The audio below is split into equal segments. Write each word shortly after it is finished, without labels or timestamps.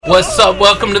What's up?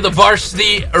 Welcome to the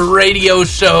Varsity Radio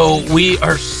Show. We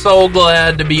are so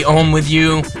glad to be on with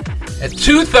you at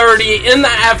 2:30 in the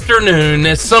afternoon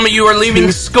as some of you are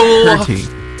leaving school.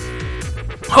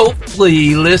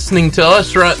 Hopefully listening to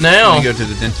us right now. When you go to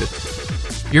the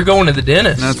dentist. You're going to the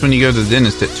dentist. No, that's when you go to the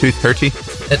dentist at 2:30.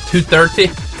 At 2:30?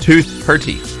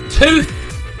 Tooth-hurty.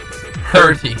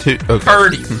 Hurty.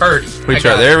 Hurty.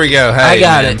 There we go. Hey,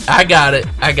 I got it.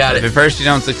 If at first you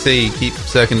don't succeed, keep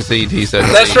sucking the seed till you suck.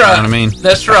 That's right. You know what I mean?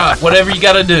 That's right. Whatever you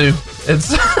got to do.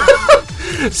 It's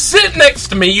sit next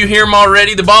to me. You hear him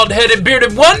already. The bald-headed,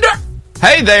 bearded wonder.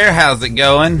 Hey there, how's it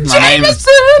going? My name is.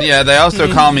 Yeah, they also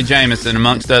call me Jameson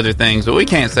amongst other things, but we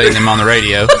can't say them on the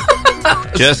radio.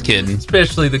 Just kidding.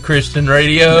 Especially the Christian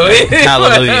radio.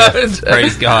 Hallelujah.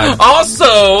 Praise God.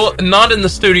 Also, not in the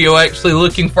studio, actually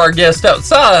looking for our guest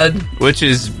outside. Which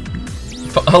is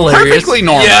hilarious. Perfectly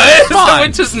normal. Yeah,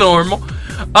 which is normal.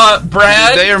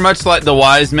 Brad. They are much like the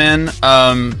wise men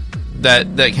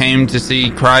that came to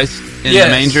see Christ in the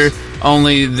manger.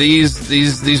 Only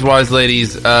these wise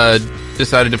ladies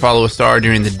decided to follow a star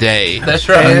during the day. That's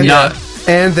right.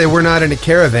 And they were not in a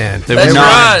caravan. They were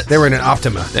not. They were in an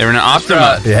Optima. They were in an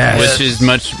Optima, right. Which is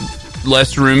much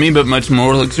less roomy, but much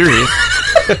more luxurious.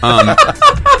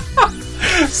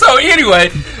 So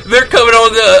anyway, they're coming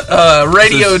on the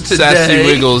radio today. Sassy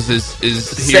Wiggles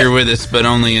is here with us, but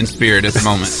only in spirit at the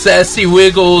moment. Sassy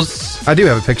Wiggles. I do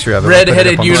have a picture of him.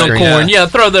 Red-headed unicorn. Yeah,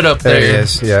 throw that up there. There he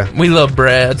is, yeah. We love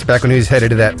Brad. It's back when he was headed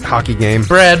to that hockey game.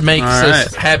 Brad makes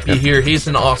us happy here. He's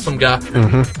an awesome guy.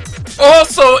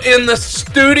 Also in the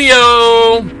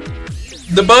studio,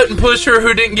 the button pusher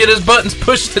who didn't get his buttons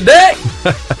pushed today,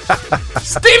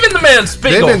 Stephen the Man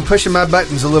Spiegel. They've been pushing my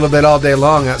buttons a little bit all day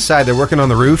long outside. They're working on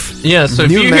the roof. Yeah, so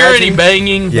if you hear any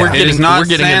banging, we're getting it is not we're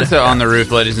getting Santa on the roof,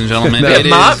 ladies and gentlemen. It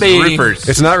might be. Roofers.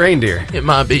 It's not reindeer. It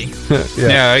might be.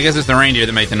 Yeah, I guess it's the reindeer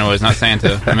that make the noise, not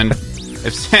Santa. I mean,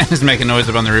 if Santa's making noise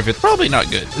up on the roof, it's probably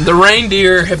not good. The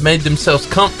reindeer have made themselves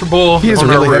comfortable. He's a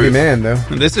really heavy man, though.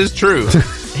 This is true.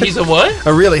 He's a what?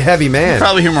 A really heavy man. You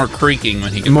probably hear more creaking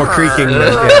when he gets more creaking.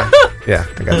 Yeah,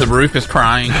 I got the roof is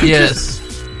crying. Yes,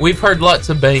 we've heard lots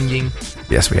of banging.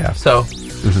 Yes, we have. So,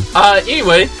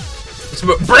 anyway,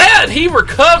 Brad, he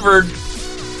recovered.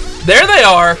 There they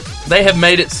are. They have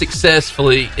made it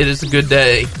successfully. It is a good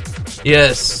day.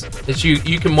 Yes, as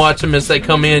you can watch them as they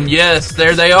come in. Yes,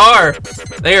 there they are.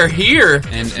 They are here.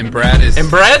 And Brad is. And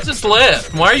Brad just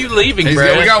left. Why are you leaving,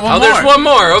 Brad? We got one more. There's one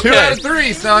more. Okay. 2 out of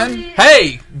 3, son.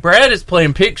 Hey, Brad is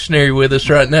playing Pictionary with us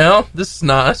right now. This is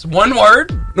nice. One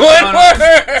word. One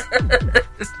word.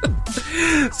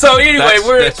 So anyway,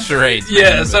 that's charades.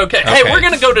 Yes. Okay. Hey, we're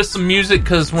gonna go to some music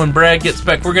because when Brad gets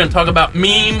back, we're gonna talk about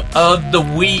meme of the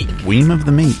week. Meme of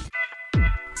the meat.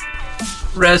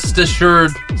 Rest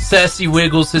assured, Sassy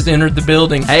Wiggles has entered the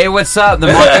building. Hey, what's up?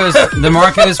 The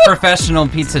Marco's professional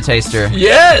pizza taster.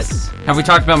 Yes. Have we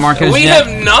talked about Marco's We yet?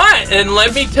 have not, and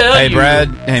let me tell you. Hey, Brad.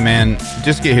 Hey, man.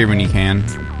 Just get here when you can.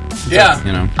 Yeah.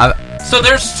 You know. So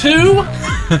there's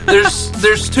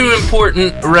two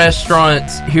important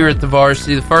restaurants here at the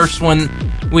Varsity. The first one,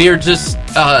 we are just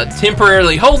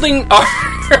temporarily holding our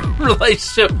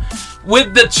relationship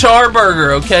with the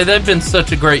Charburger, okay? They've been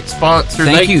such a great sponsor.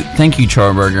 Thank you,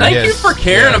 Charburger. Thank you for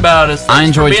caring about us. Thanks I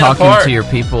enjoy for being talking to your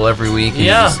people every week.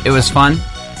 It was fun.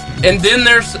 And then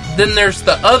there's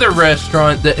the other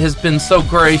restaurant that has been so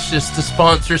gracious to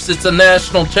sponsor us. It's a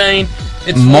national chain.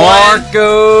 It's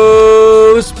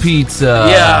Marco's Pizza.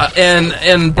 Yeah,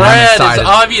 and Brad is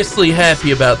obviously happy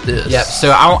about this. Yep.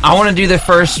 So I want to do the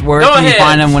first word. Go Can ahead. you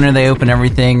find them? When are they open?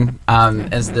 Everything.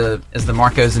 As the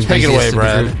Marco's enthusiast. Take it away,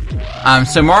 Brad.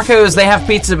 So Marco's, they have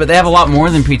pizza, but they have a lot more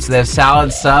than pizza. They have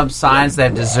salads, subs, sides. They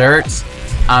have desserts.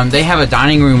 They have a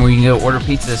dining room where you can go order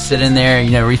pizza, sit in there,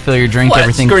 refill your drink,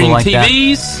 everything cool like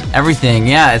TVs. that. Everything,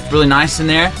 yeah, it's really nice in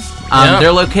there.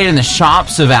 They're located in the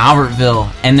shops of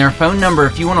Albertville, and their phone number,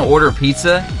 if you want to order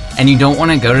pizza and you don't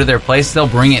want to go to their place, they'll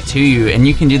bring it to you, and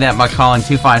you can do that by calling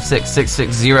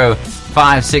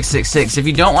 256-660-5666. If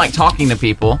you don't like talking to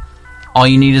people, all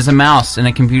you need is a mouse and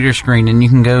a computer screen, and you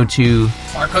can go to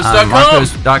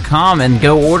Marcos.com and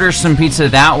go order some pizza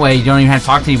that way. You don't even have to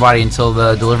talk to anybody until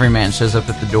the delivery man shows up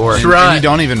at the door. That's right. And you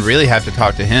don't even really have to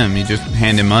talk to him. You just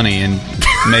hand him money and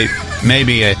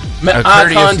maybe a eye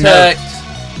courteous contact note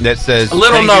that says, a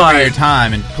little thank you for your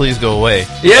time and please go away.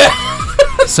 Yeah.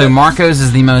 So Marco's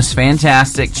is the most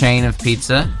fantastic chain of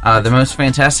pizza, the most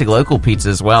fantastic local pizza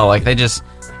as well. Like, they just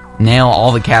nail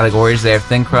all the categories. They have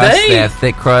thin crust, they have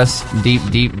thick crust, deep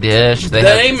dish.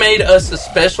 They made us a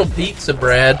special pizza,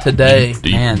 Brad, today.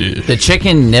 Man, the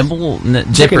chicken nibble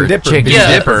Chicken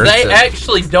dipper. They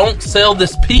actually don't sell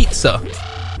this pizza.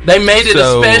 They made it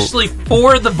especially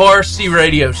for the Varsity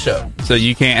Radio Show. So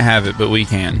you can't have it, but we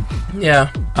can.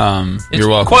 Yeah. You're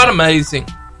welcome. Quite amazing.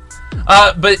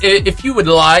 But if you would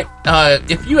like,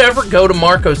 if you ever go to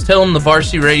Marco's, tell him the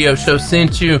Varsity Radio Show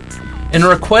sent you, and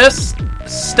request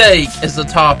steak as a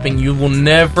topping. You will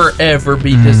never, ever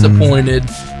be disappointed.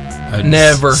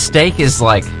 Never. Steak is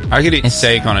like... I could eat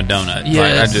steak on a donut.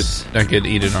 Yes. I could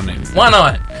eat it on it. Why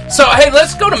not? So, hey,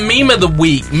 let's go to Meme of the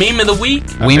Week. Meme of the Week?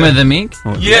 Okay. Meme of the Week?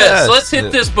 Yes, let's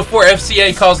hit this before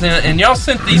FCA calls in. And y'all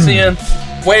sent these in.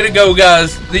 Way to go,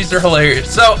 guys. These are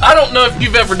hilarious. So, I don't know if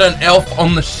you've ever done Elf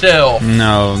on the Shelf.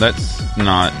 No, that's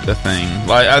not the thing.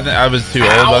 Like I was too old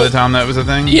by the time that was a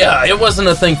thing. Yeah, it wasn't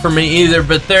a thing for me either,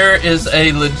 but there is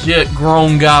a legit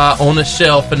grown guy on a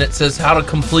shelf, and it says how to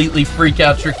completely freak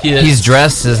out your kids. He's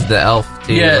dressed as the elf,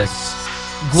 too. Yes.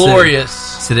 Glorious.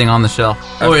 Sitting on the shelf.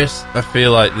 Glorious. I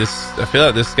feel like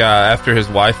this guy, after his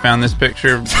wife found this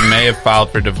picture, may have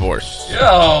filed for divorce.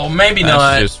 Oh, maybe That's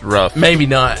not. just rough. Maybe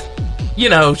not. You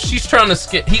know, he's trying to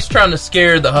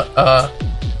scare the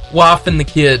wife and the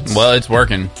kids. Well, it's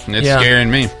working. It's scaring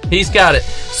me. He's got it.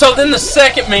 So then the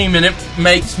second meme, and it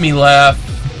makes me laugh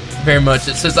very much.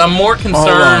 It says, I'm more concerned...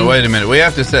 Hold on, wait a minute. We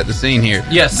have to set the scene here.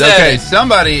 Yes. Okay,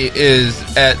 somebody is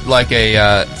at like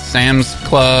a Sam's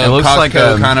Club, it looks Costco like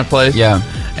kind of place. Yeah.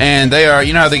 And they are,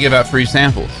 you know how they give out free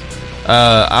samples?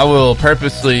 I will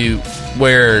purposely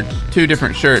wear 2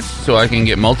 different shirts so I can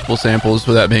get multiple samples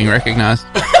without being recognized.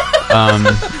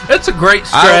 That's a great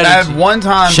strategy. I have one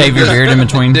time shave your beard in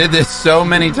between. Did this so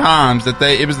many times that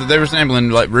they were sampling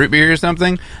like root beer or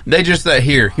something. They just said,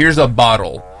 here's a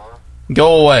bottle,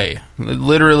 go away,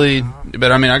 literally.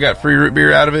 But I mean, I got free root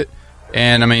beer out of it,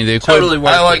 and I mean the totally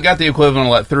worth I it. got the equivalent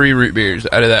of like 3 root beers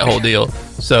out of that whole deal.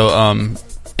 So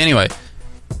anyway,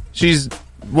 she's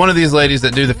one of these ladies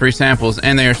that do the free samples,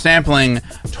 and they are sampling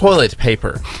toilet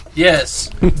paper. Yes.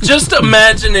 Just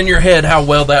imagine in your head how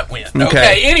well that went.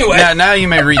 Okay, anyway. Now you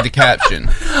may read the caption.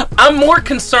 I'm more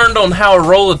concerned on how a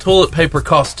roll of toilet paper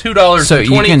costs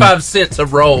 $2.25 a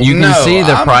roll. You can see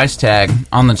the price tag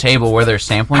on the table where they're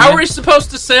sampling How it. are we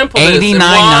supposed to sample this?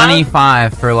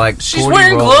 $89.95 for like 40 She's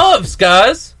wearing rolls. gloves,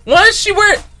 guys. Why is she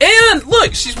wearing... And,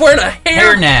 look, she's wearing a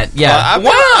hairnet. Yeah.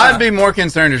 I'd be more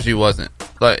concerned if she wasn't.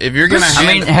 Like, if you're gonna...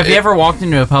 have you ever walked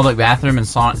into a public bathroom and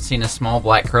seen a small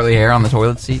black curly hair on the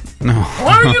toilet seat? No.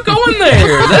 Why are you going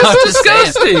there? That's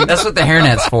disgusting. That's what the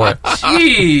hairnet's for.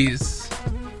 Jeez.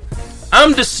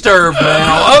 I'm disturbed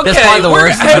now. Okay, That's probably the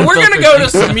worst. We're going to go to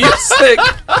some music.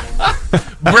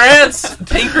 Brad's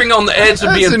tinkering on the edge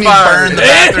of being fired.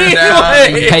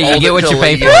 Hey, you get what you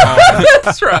pay for.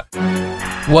 That's right.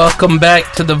 Welcome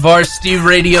back to the Varsity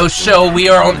Radio Show. We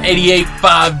are on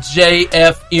 88.5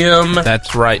 JFM.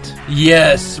 That's right.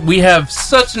 Yes, we have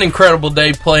such an incredible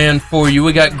day planned for you.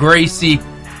 We got Gracie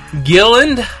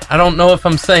Gilliland. I don't know if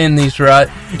I'm saying these right.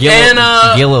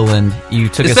 Gilliland. You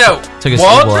took is a that took a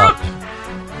syllable out.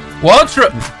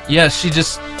 Waltrip? Yes, she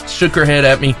just shook her head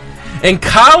at me. And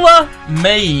Kyla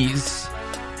Mays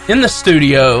in the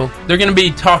studio. They're going to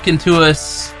be talking to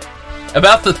us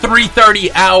about the 3:30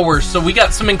 hours. So we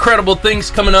got some incredible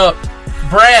things coming up.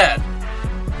 Brad,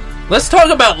 let's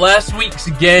talk about last week's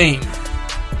game.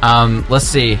 Let's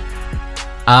see.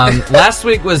 Last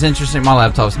week was interesting. My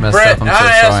laptop's messed Brad, up.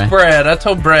 I'm so sorry. I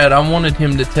told Brad I wanted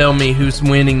him to tell me who's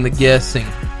winning the guessing.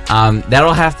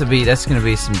 That's going to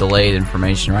be some delayed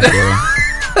information right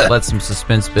there. Let some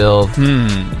suspense build.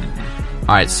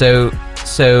 All right, so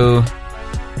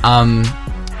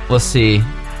let's see.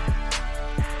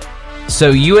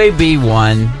 So UAB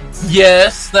won.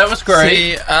 Yes, that was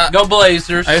great. See, go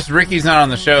Blazers. I guess Ricky's not on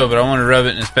the show, but I want to rub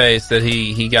it in his face that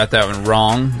he got that one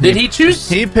wrong. Did he choose?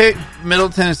 He picked Middle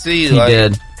Tennessee. He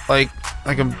did. Like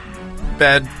a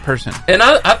bad person. And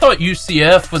I thought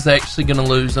UCF was actually going to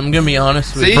lose. I'm going to be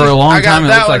honest with you. For a long time, it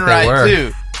looked like they were.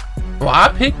 Too. Well, I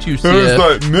picked UCF. It was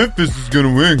like, Memphis is going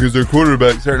to win because their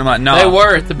quarterback's certain. I'm like, no. They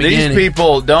were at the beginning. These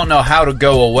people don't know how to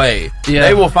go away. Yeah.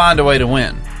 They will find a way to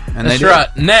win. And that's right.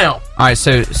 Now, all right.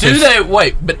 So do they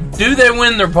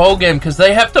win their bowl game? Because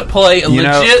they have to play a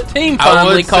legit team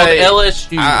finally called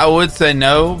LSU. I would say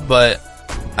no, but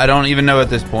I don't even know at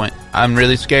this point. I'm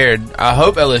really scared. I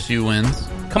hope LSU wins.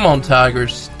 Come on,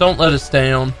 Tigers! Don't let us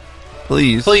down.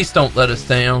 Please don't let us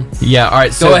down. Yeah. All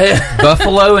right. So go ahead.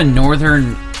 Buffalo and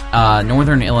Northern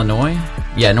Illinois.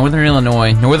 Yeah, Northern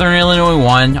Illinois. Northern Illinois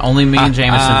won. Only me and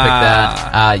Jameson picked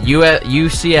that.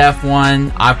 UCF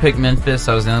won. I picked Memphis.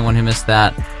 I was the only one who missed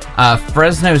that.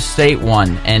 Fresno State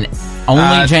won, and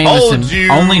only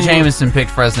Jameson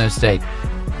picked Fresno State.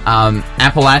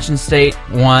 Appalachian State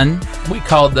won. We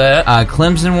called that.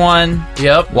 Clemson won.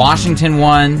 Yep. Washington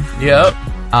won. Yep.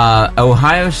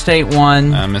 Ohio State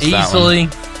won. I missed Easily.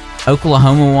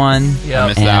 Oklahoma won. Yeah. I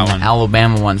missed And that one.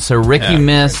 Alabama won. So Ricky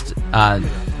missed.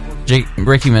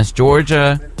 Ricky missed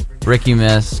Georgia. Ricky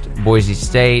missed Boise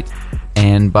State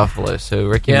and Buffalo. So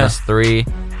Ricky missed 3.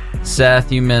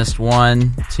 Seth, you missed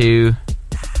 1, 2.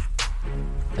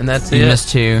 And that's You it. missed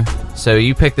 2. So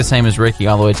you picked the same as Ricky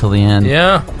all the way till the end.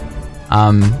 Yeah.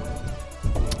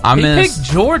 I He missed.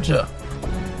 picked Georgia.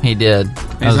 He did.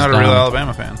 That He's was not a dumb. real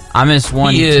Alabama fan. I missed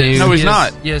 1, He is. 2. No, he's Yes.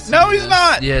 not. Yes. No, he he's is.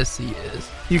 not. Yes, he is.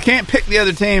 You can't pick the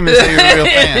other team and say you're a real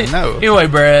fan. No. Anyway,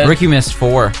 Brad. Ricky missed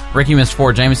 4. Ricky missed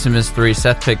 4. Jameson missed 3.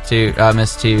 Seth picked 2.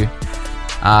 Missed 2.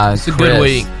 It's a good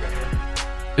week.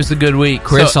 It's a good week.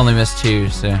 Chris So, only missed 2.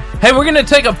 So hey, we're going to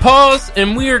take a pause,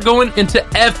 and we are going into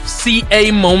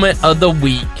FCA Moment of the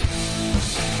Week.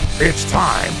 It's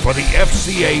time for the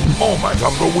FCA Moment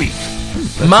of the Week.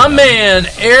 My man,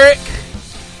 Eric,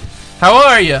 how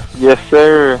are you? Yes,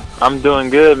 sir. I'm doing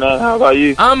good, man. How about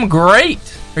you? I'm great.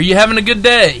 Are you having a good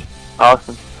day?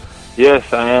 Awesome.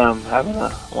 Yes, I am having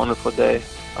a wonderful day.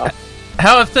 Awesome.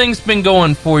 How have things been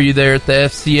going for you there at the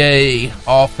FCA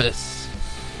office?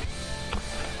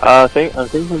 I think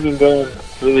we've been going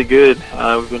really good.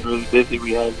 We've been really busy.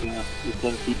 We had the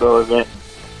Tim Tebow event.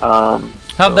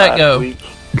 How'd that last go? week.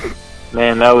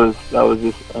 Man, that was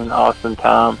just an awesome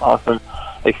time, awesome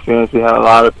experience. We had a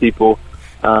lot of people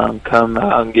come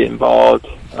out and get involved.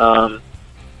 The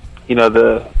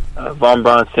Von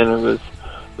Braun Center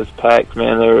was packed.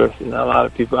 Man, there were a lot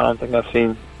of people. I don't think I've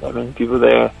seen that many people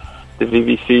there. The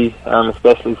VBC,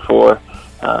 especially for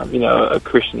a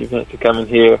Christian event, to come and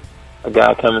hear a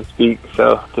guy come and speak.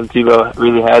 So Tim Tebow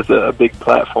really has a big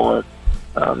platform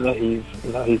that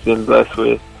he's been blessed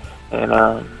with. And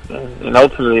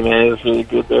ultimately, man, it was really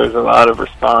good. There was a lot of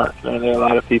response, man. There were a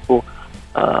lot of people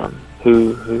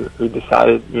who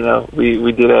decided,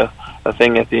 we did a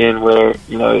thing at the end where,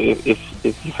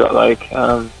 if you felt like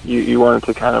you wanted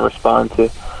to kind of respond to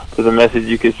the message,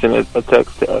 you could send a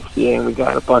text to FCA, and we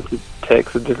got a bunch of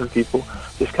texts of different people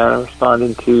just kind of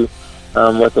responding to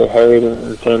what they heard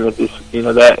and saying that this,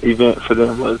 that event for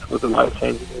them was a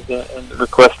life-changing event, and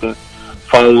requesting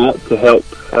follow-up to help,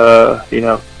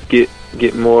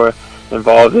 get more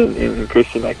involved in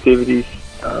Christian activities,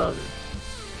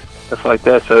 stuff like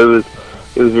that. So it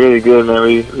was really good, man.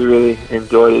 We really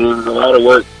enjoyed it. It was a lot of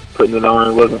work putting it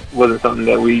on. It wasn't something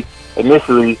that we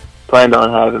initially planned on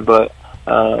having, but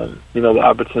the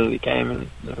opportunity came and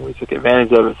we took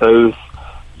advantage of it. So it was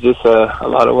just a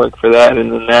lot of work for that.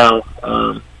 And then now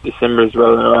December is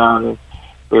rolling around, and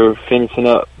we're finishing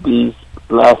up these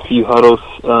last few huddles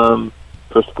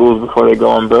for schools before they go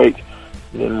on break.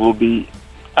 Then we'll be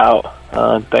out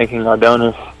thanking our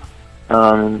donors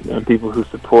and people who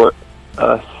support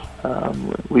us.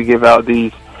 We give out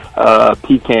these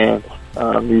pecans,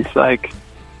 these like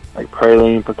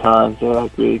praline pecans. They're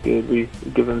like really good. We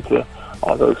give them to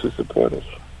all those who support us.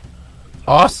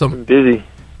 Awesome. I'm busy.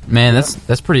 man,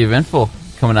 that's pretty eventful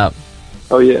coming up.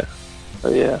 Oh yeah.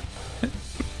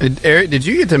 Eric, did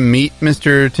you get to meet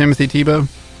Mr. Timothy Tebow?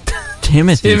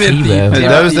 Timothy Tebow.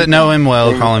 Those that know him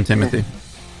well call him Timothy.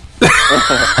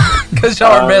 Because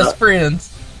y'all are best friends.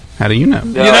 How do you know?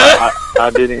 No,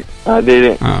 I didn't.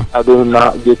 Oh. I did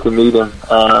not get to meet him.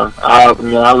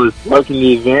 I was working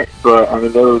the event, but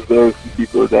there was very few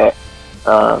people that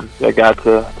got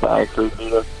to actually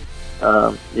meet him.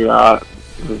 I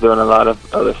was doing a lot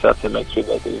of other stuff to make sure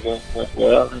that the event went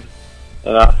well,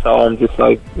 and I saw him just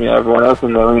like everyone else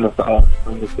in the arena saw him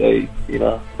from the stage.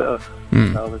 So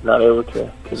I was not able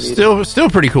to meet him. Still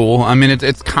pretty cool. I mean,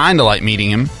 it's kind of like meeting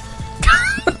him.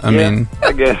 I mean,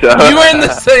 I guess so. You were in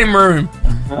the same room.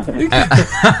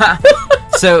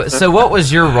 So what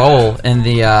was your role in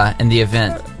the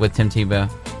event with Tim Tebow?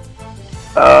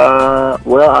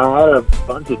 Well, I had a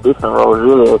bunch of different roles,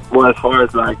 really. Well, as far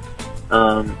as like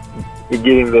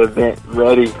getting the event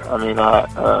ready,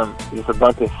 there's a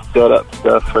bunch of setup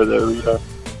stuff for the arena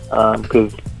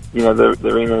because the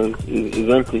arena is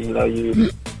empty.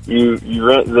 You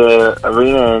rent the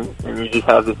arena and you just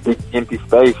have this big empty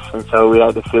space, and so we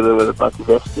had to fill it with a bunch of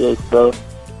FCA stuff.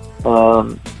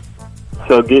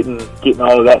 So getting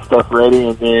all of that stuff ready,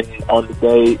 and then on the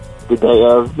day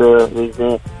of the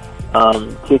event,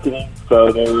 ticketing.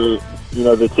 So there were,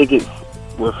 the tickets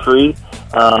were free,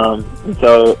 and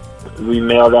so we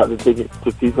mailed out the tickets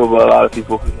to people. But a lot of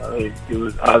people, it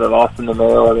was either lost in the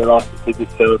mail or they lost the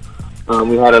tickets. So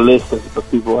we had a list of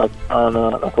people on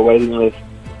a waiting list.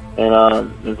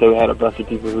 And so we had a bunch of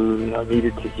people who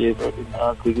needed tickets or didn't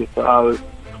have tickets. So I was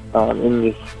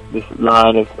in this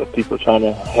line of people trying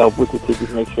to help with the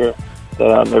tickets, make sure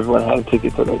that everyone had a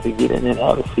ticket so they could get in and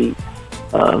out of seat.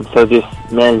 So just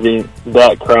managing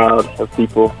that crowd of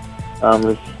people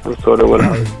was sort of what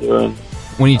I was doing.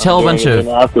 When you tell a bunch of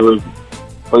afterwards,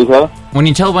 what do you say? When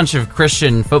you tell a bunch of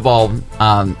Christian football,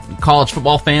 college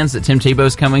football fans that Tim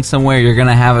Tebow's coming somewhere, you're going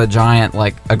to have a giant,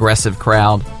 like, aggressive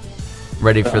crowd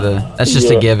ready for the. That's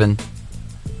just a given.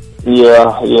 Yeah,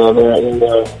 there are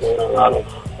a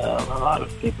lot of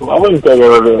people. I wouldn't say they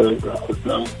were very aggressive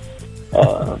though.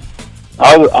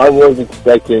 I was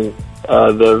expecting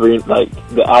the arena, like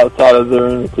the outside of the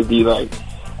arena, to be like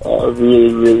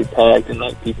really, really packed and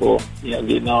like people,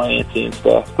 getting all antsy and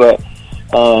stuff. But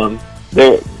I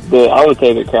would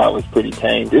say the crowd was pretty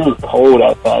tamed. It was cold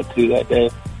outside too that day.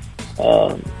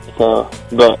 The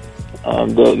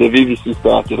VBC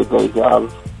staff did a great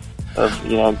job of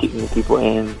getting the people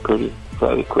in pretty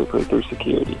fairly quickly through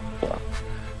security. So.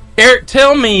 Eric,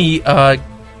 tell me,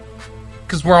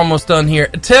 because we're almost done here.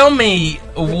 Tell me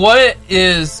what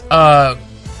is.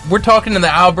 We're talking to the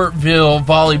Albertville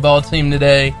volleyball team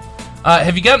today.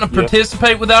 Have you gotten to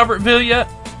participate with Albertville yet?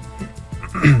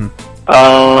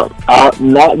 Not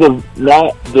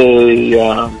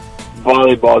the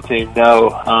volleyball team. No,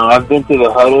 I've been to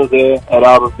the huddle there at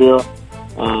Albertville.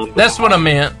 That's what I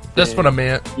meant.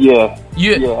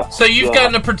 Yeah. So you've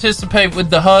gotten to participate with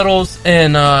the huddles,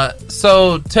 and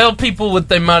so tell people what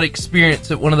they might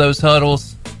experience at one of those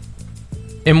huddles,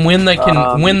 and when they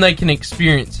can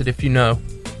experience it, if you know.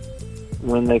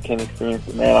 When they can experience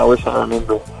it, man. I wish I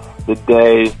remember the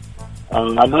day.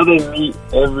 I know they meet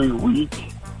every week.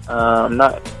 I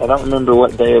don't remember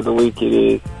what day of the week it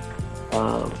is.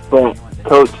 But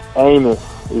Coach Amos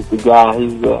is the guy.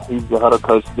 He's the huddle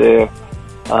coach there.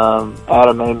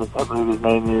 Adam Amos, I believe his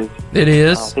name is. It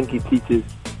is. I think he teaches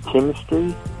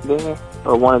chemistry there,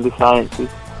 or one of the sciences.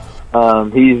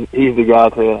 He's the guy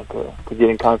to get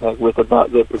in contact with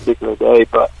about the particular day.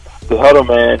 But the huddle,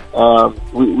 man,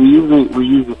 we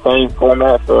use the same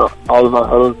format for all of our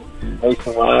huddles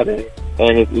nationwide,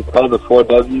 and it's called the 4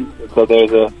 W's. So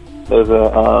there's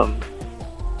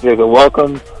a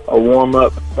welcome, a warm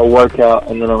up, a workout,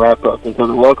 and then a wrap up. And so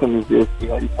the welcome is just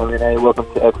you come in, hey, welcome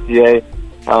to FCA.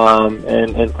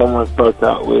 And someone starts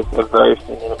out with a verse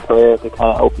and then a prayer to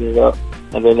kind of open it up.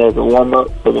 And then there's a warm-up,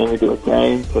 so then we do a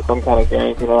game, so some kind of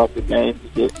game, after game to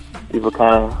get people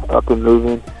kind of up and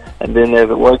moving. And then there's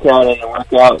a workout, and the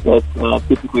workout, that's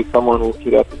typically someone will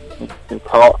get up and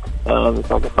talk. It's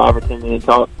like a 5 or 10 minute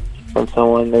talk from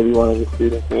someone, maybe one of the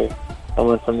students or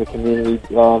someone from the community.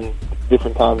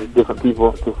 Different times, different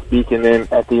people to speak, and then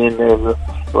at the end there's a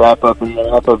wrap-up, and the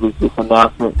wrap-up is just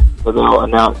announcement, so they'll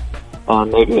announce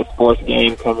maybe a sports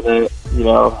game coming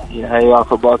up, hey, our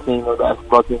football team or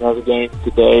basketball team has a game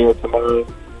today or tomorrow,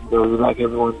 so we'd like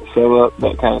everyone to show up,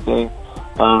 that kind of thing.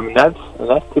 And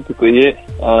that's typically it.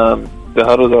 The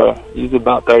huddles are usually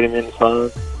about 30 minutes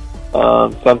long.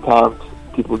 Sometimes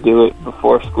people do it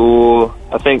before school.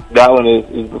 I think that one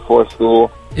is before school.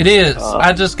 It is.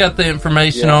 I just got the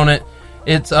information on it.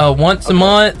 It's once a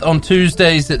month on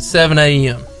Tuesdays at 7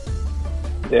 a.m.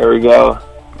 There we go.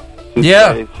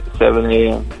 Tuesdays, 7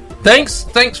 a.m.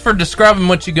 Thanks for describing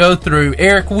what you go through.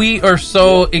 Eric, we are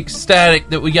so ecstatic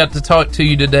that we got to talk to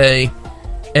you today.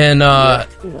 And,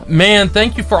 man,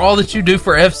 thank you for all that you do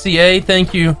for FCA.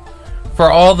 Thank you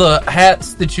for all the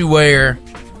hats that you wear.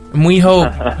 And we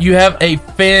hope you have a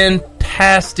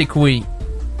fantastic week.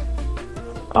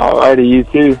 Alrighty, you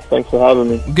too. Thanks for having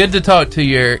me. Good to talk to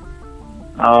you, Eric.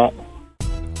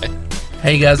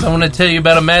 Hey guys, I want to tell you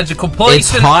about a magical place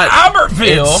it's in hot.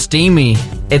 Albertville. It's steamy.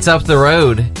 It's up the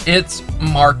road. It's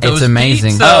Marco's It's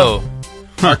amazing. Pizza. Oh.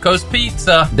 Marco's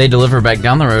Pizza. They deliver back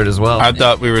down the road as well. I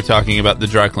thought we were talking about the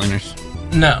dry cleaners.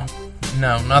 No,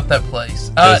 not that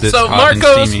place. 'Cause it's So hot and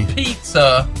Marco's steamy.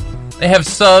 Pizza, they have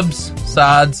subs,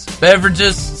 sides,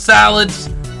 beverages, salads,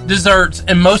 desserts,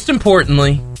 and most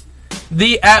importantly,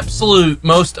 the absolute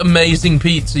most amazing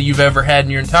pizza you've ever had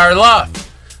in your entire life.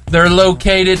 They're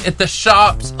located at the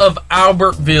Shops of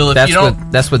Albertville.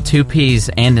 That's with 2 P's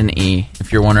and an E,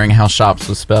 if you're wondering how Shops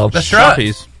was spelled. That's right.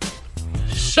 Shoppies.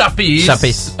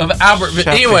 Shoppies of Albertville.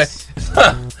 Anyway,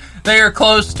 they are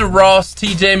close to Ross,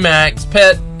 TJ Maxx,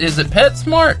 is it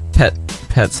PetSmart? Pet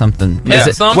something.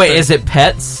 Something. Is it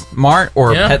PetSmart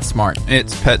or PetSmart?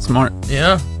 It's PetSmart.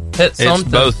 Yeah, Pet something. It's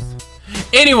both.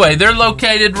 Anyway, they're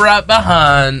located right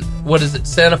behind, what is it,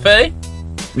 Santa Fe?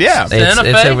 Yeah.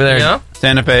 It's over there. Yeah.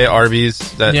 Santa Fe, Arby's,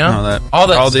 all that. All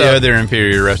the stuff. Other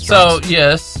inferior restaurants. So,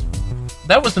 yes,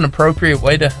 that was an appropriate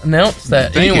way to announce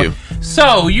that. Thank you.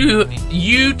 So,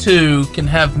 you two can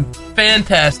have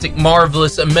fantastic,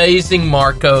 marvelous, amazing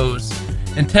Marcos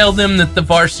and tell them that the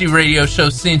Varsity Radio Show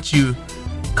sent you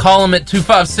Call them at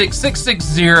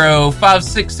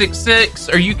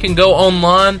 256-660-5666, or you can go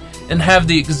online and have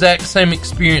the exact same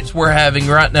experience we're having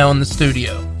right now in the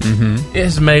studio. Mm-hmm. It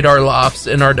has made our lives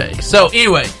and our day. So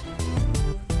anyway,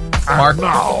 Mark. And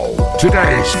now,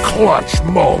 today's clutch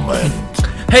moment.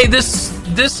 Hey, this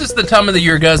is the time of the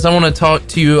year, guys. I want to talk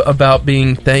to you about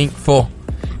being thankful.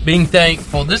 Being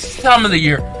thankful. This is the time of the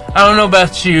year. I don't know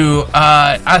about you.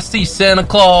 I see Santa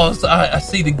Claus. I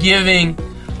see the giving.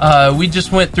 We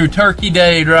just went through Turkey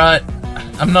Day, right?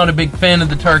 I'm not a big fan of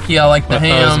the turkey. I like the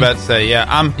ham. I was about to say,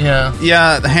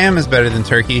 yeah, the ham is better than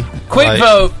turkey.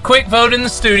 Quick vote in the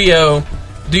studio.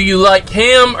 Do you like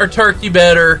ham or turkey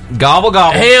better? Gobble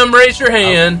gobble. Ham, raise your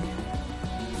hand.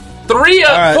 Four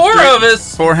of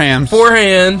us. 4 hams. 4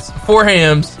 hands. 4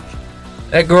 hams.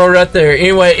 That girl right there.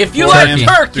 Anyway, if you like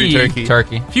turkey,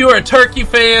 if you are a turkey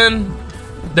fan,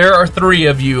 there are 3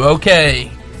 of you. Okay.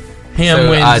 Ham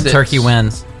wins. Turkey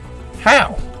wins.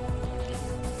 How?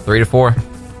 3-4.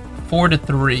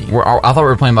 4-3. I thought we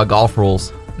were playing by golf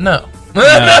rules. No. We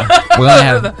only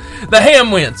have the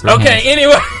ham wins. Okay.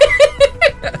 Anyway,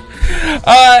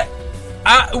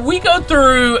 we go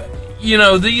through,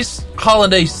 these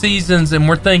holiday seasons, and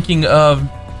we're thinking of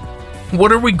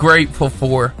what are we grateful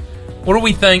for? What are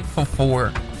we thankful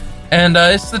for? And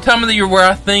it's the time of the year where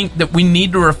I think that we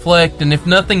need to reflect, and if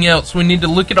nothing else, we need to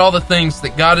look at all the things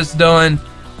that God has done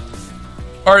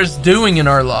or is doing in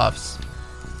our lives.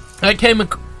 I came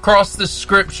across this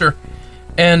scripture,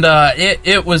 and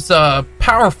it was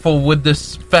powerful with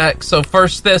this fact. So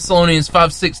 1 Thessalonians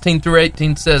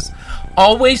 5:16-18 says,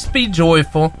 "Always be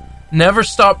joyful, never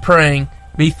stop praying,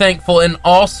 be thankful in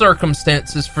all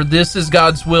circumstances, for this is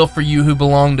God's will for you who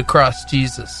belong to Christ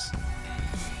Jesus."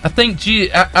 I think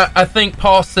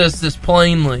Paul says this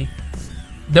plainly,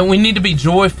 that we need to be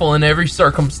joyful in every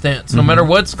circumstance, no matter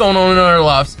what's going on in our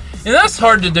lives. And that's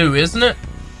hard to do, isn't it?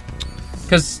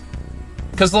 Because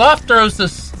life throws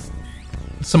us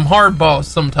some hard balls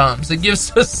sometimes. It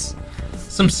gives us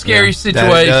some scary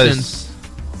situations.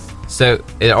 So,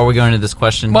 are we going to this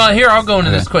question? Well, here, I'll go into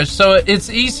this question. So,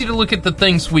 it's easy to look at the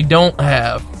things we don't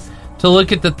have, to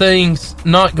look at the things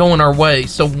not going our way.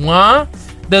 So, why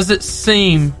does it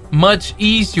seem much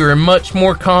easier and much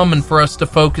more common for us to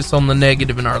focus on the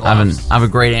negative in our lives? I have a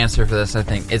great answer for this, I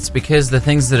think. It's because the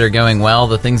things that are going well,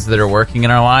 the things that are working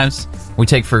in our lives, we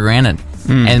take for granted.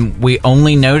 And we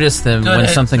only notice them when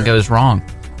something goes wrong.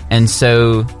 And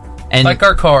so... like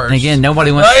our cars. And again,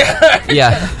 nobody wants...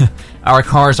 yeah. Our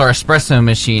cars are espresso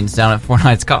machines down at Four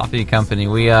Nights Coffee Company.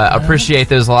 We appreciate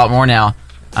those a lot more now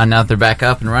that they're back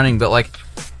up and running. But,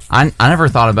 I never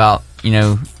thought about,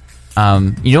 you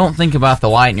don't think about the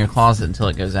light in your closet until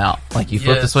it goes out. You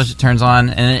flip the switch, it turns on,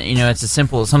 and it's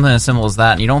something as simple as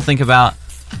that. And you don't think about,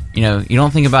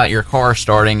 your car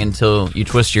starting until you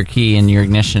twist your key in your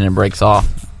ignition and it breaks off.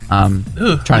 Trying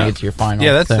to get to your final.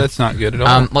 Yeah, that's not good at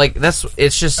all. That was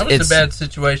a bad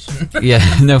situation.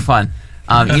 Yeah, no fun.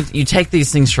 You take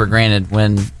these things for granted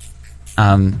when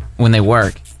they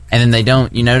work, and then they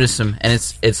don't. You notice them, and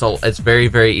it's very,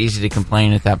 very easy to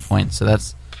complain at that point. So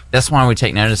that's why we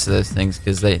take notice of those things,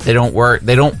 because they don't work.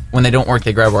 When they don't work,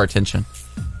 they grab our attention.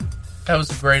 That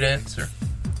was a great answer.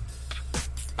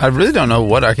 I really don't know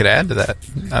what I could add to that.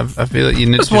 I feel like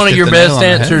that's one of your best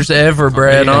answers ever,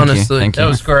 Brad. Honestly, Thank you. That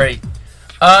was great.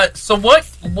 So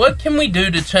what can we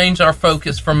do to change our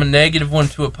focus from a negative one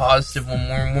to a positive one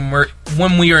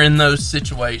when we are in those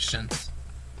situations?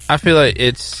 I feel like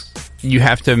you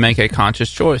have to make a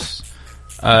conscious choice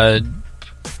to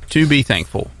be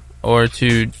thankful, or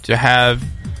to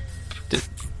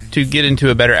get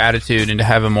into a better attitude and to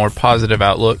have a more positive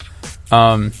outlook.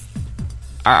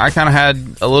 I kind of had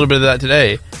a little bit of that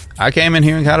today. I came in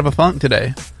here in kind of a funk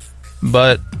today,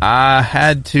 but I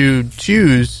had to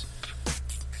choose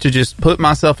to just put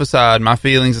myself aside, my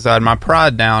feelings aside, my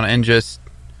pride down, and just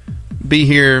be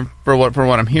here for what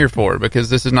I'm here for. Because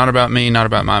this is not about me, not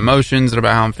about my emotions, not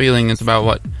about how I'm feeling. It's about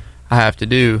what I have to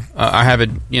do. I have a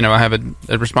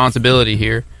responsibility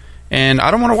here, and I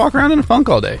don't want to walk around in a funk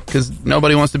all day, because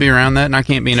nobody wants to be around that, and I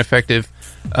can't be an effective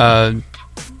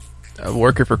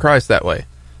worker for Christ that way.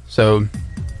 So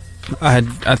I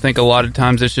think a lot of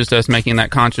times it's just us making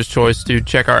that conscious choice to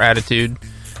check our attitude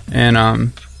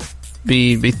and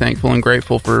be thankful and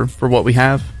grateful for what we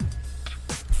have.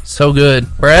 So good.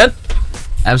 Brad?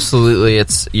 Absolutely.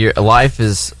 It's your life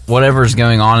is whatever's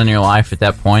going on in your life at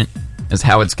that point is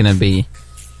how it's going to be.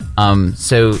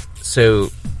 So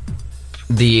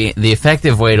the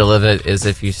effective way to live it is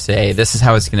if you say, this is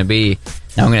how it's going to be,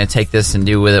 now I'm going to take this and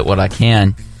do with it what I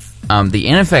can. The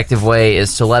ineffective way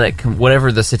is to let it,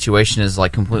 whatever the situation is,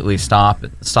 completely stop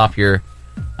your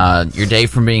your day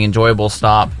from being enjoyable,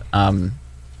 stop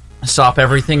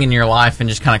everything in your life and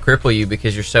just kind of cripple you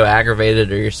because you're so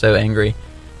aggravated or you're so angry.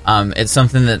 It's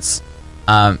something that's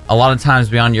a lot of times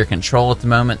beyond your control at the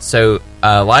moment. So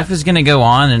life is going to go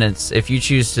on, and it's if you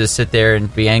choose to sit there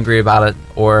and be angry about it,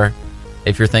 or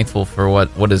if you're thankful for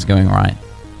what is going right.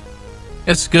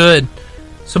 It's good.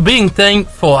 So being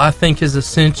thankful, I think, is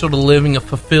essential to living a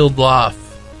fulfilled life.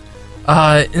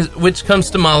 Which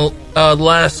comes to my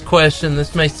last question.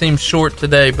 This may seem short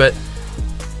today, but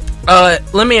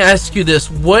let me ask you this.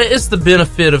 What is the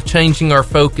benefit of changing our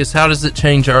focus? How does it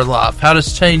change our life? How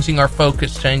does changing our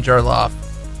focus change our life?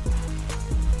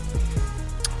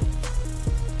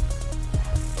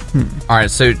 All right,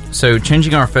 so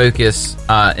changing our focus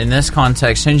in this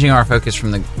context, changing our focus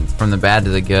from the bad to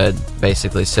the good,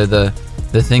 basically. So the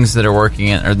things that are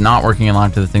working or not working in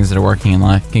life to the things that are working in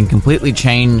life can completely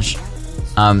change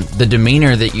the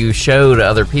demeanor that you show to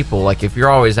other people. Like if you're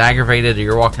always aggravated or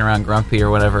you're walking around grumpy or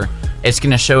whatever, it's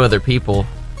going to show other people.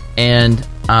 And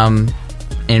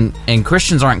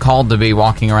Christians aren't called to be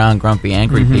walking around grumpy,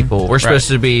 angry people. We're supposed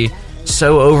to be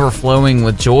so overflowing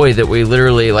with joy that we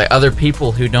literally, like, other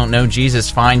people who don't know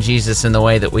Jesus find Jesus in the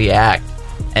way that we act.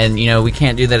 And we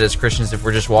can't do that as Christians if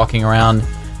we're just walking around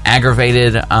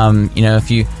aggravated. If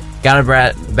you got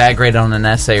a bad grade on an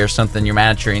essay or something, you're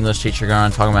mad at your English teacher, going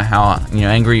on talking about how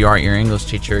angry you are at your English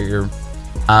teacher. You're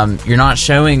not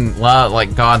showing love,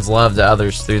 like God's love to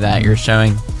others through that. You're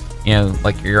showing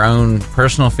like your own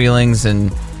personal feelings,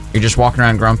 and you're just walking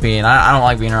around grumpy. And I don't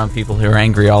like being around people who are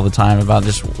angry all the time about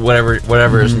just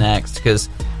whatever is next, because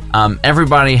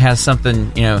everybody has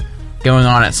something going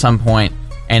on at some point,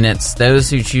 and it's those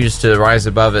who choose to rise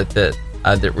above it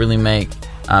that really make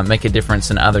a difference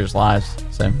in others' lives.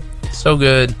 So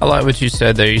good. I like what you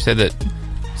said there. You said that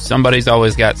somebody's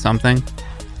always got something.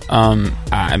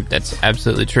 That's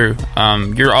absolutely true.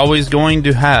 You're always going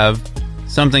to have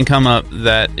something come up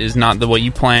that is not the way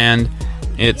you planned.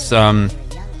 It's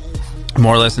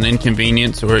more or less an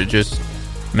inconvenience, or it just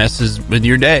messes with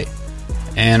your day.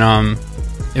 And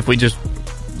if we just,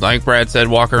 like Brad said,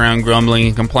 walk around grumbling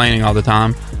and complaining all the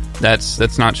time,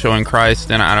 that's not showing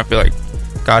Christ, and I feel like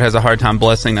God has a hard time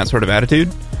blessing that sort of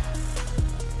attitude.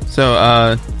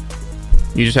 So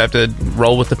you just have to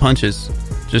roll with the punches.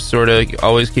 Just sort of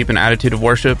always keep an attitude of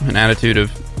worship, an attitude of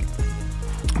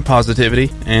positivity,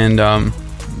 and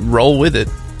roll with it,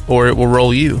 or it will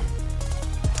roll you.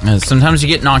 Sometimes you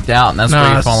get knocked out, and that's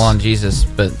where you fall on Jesus.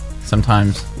 But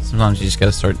sometimes you just got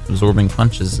to start absorbing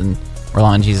punches and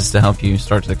rely on Jesus to help you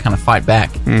start to kind of fight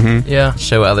back. Yeah,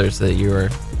 show others that you are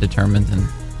determined. And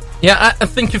I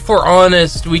think if we're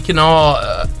honest, we can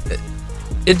all.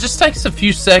 It just takes a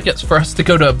few seconds for us to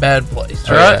go to a bad place,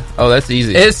 right? Yeah. Oh, that's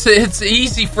easy. It's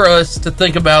easy for us to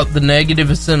think about the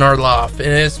negatives in our life, and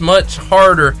it's much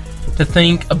harder to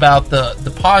think about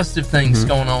the positive things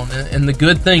going on and the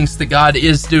good things that God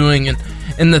is doing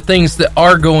and the things that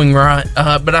are going right.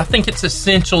 But I think it's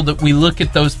essential that we look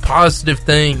at those positive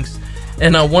things.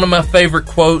 And one of my favorite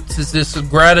quotes is this: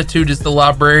 "Gratitude is the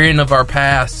librarian of our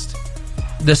past,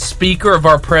 the speaker of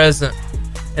our present,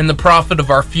 and the prophet of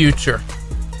our future,"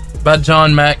 by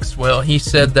John Maxwell. He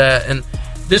said that. And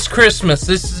this Christmas,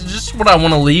 this is just what I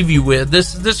want to leave you with.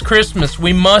 This Christmas,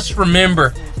 we must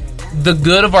remember the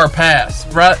good of our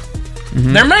past, right?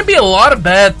 There may be a lot of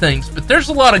bad things, but there's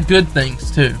a lot of good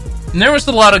things too. And there was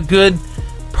a lot of good,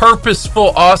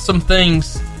 purposeful, awesome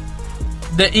things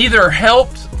that either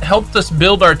helped us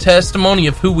build our testimony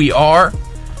of who we are,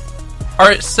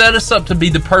 or it set us up to be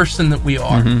the person that we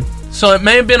are. So it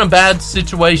may have been a bad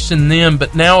situation then,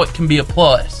 but now it can be a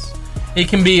plus. It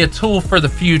can be a tool for the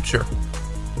future.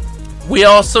 We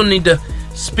also need to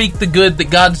speak the good that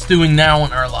God's doing now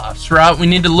in our lives, right? We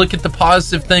need to look at the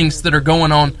positive things that are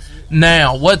going on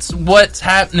now. What's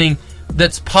happening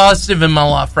that's positive in my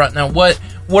life right now? What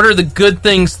are the good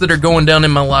things that are going down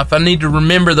in my life? I need to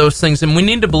remember those things, and we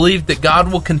need to believe that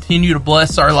God will continue to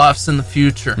bless our lives in the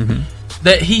future.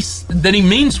 That He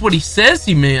means what He says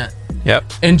He meant. Yep.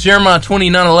 In Jeremiah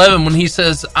 29:11, when He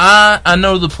says, I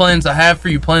know the plans I have for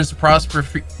you, plans to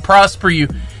prosper you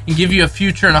and give you a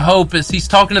future and a hope, is He's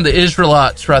talking to the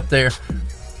Israelites right there.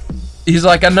 He's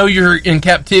like, I know you're in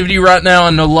captivity right now.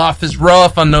 I know life is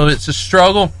rough. I know it's a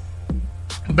struggle,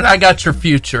 but I got your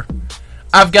future.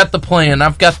 I've got the plan. I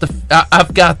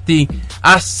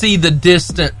see the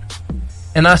distant,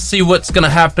 and I see what's going to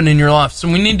happen in your life. So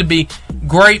we need to be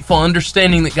grateful,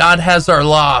 understanding that God has our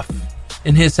life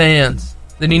in His hands,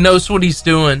 that He knows what He's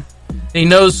doing, He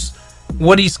knows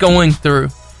what He's going through.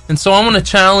 And so I want to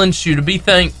challenge you to be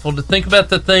thankful, to think about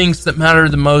the things that matter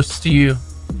the most to you,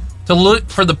 to look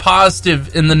for the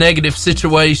positive in the negative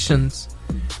situations,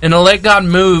 and to let God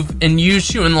move and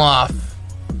use you in life.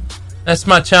 That's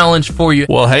my challenge for you.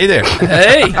 Well, hey there.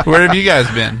 Hey, Where have you guys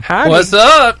been? Howdy. what's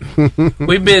up?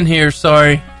 We've been here.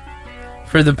 Sorry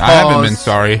for the pause. I haven't been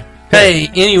sorry. Hey,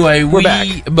 anyway, back.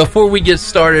 before we get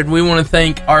started, we want to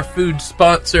thank our food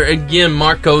sponsor again,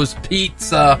 Marco's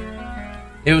Pizza.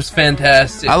 It was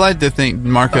fantastic. I like to think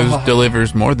Marco's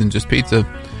delivers more than just pizza.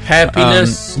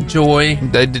 Happiness, joy.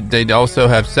 They also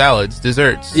have salads,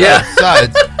 desserts, Yeah.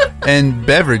 sides, and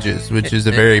beverages, which is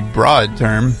a very broad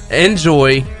term. And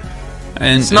joy.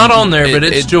 And It's not on there, but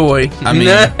it's joy. I mean,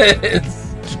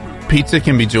 It's- pizza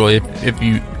can be joy if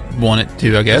you want it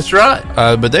to, I guess. that's right.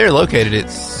 But they are located at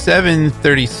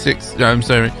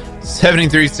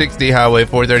 7360 Highway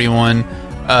 431,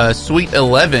 Suite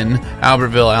 11,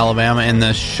 Albertville, Alabama, in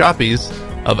the Shoppies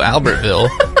of Albertville.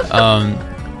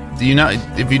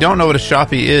 If you don't know what a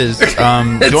Shoppie is,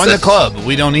 join the club.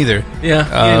 We don't either. Yeah.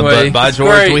 Anyway, but by it's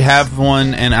George, great. we have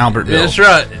one in Albertville. That's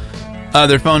right.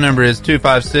 Their phone number is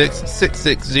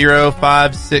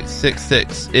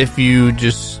 256-660-5666. If you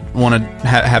just want to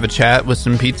have a chat with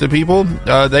some pizza people,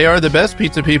 they are the best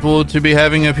pizza people to be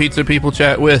having a pizza people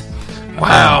chat with.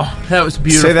 Wow, that was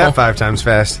beautiful. Say that 5 times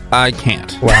fast. I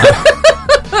can't. Wow.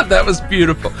 That was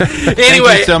beautiful. Thank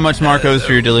Anyway, you so much, Marcos,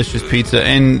 for your delicious pizza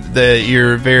and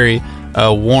your very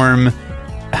warm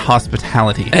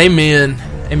hospitality. amen.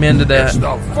 Amen to It's that.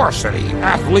 the Varsity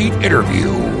Athlete Interview.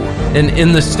 And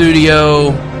in the studio,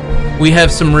 we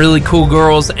have some really cool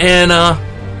girls. Anna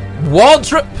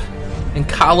Waldrop and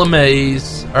Kyla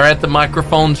Mays are at the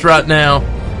microphones right now.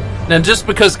 Now, just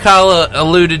because Kyla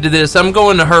alluded to this, I'm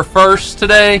going to her first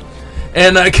today.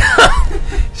 And I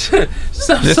This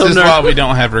is why we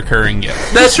don't have recurring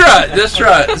guests. That's right. That's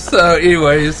right. So,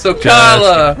 anyways, so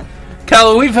Kyla,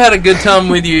 we've had a good time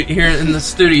with you here in the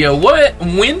studio.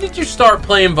 When did you start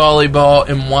playing volleyball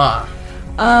and why?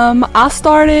 I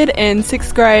started in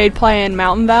 6th grade playing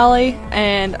Mountain Valley,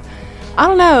 and I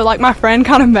don't know, like my friend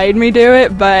kind of made me do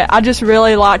it, but I just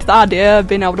really liked the idea of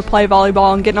being able to play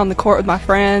volleyball and getting on the court with my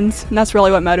friends, and that's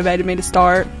really what motivated me to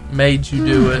start. Made you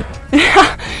do it.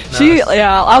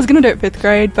 I was gonna do it 5th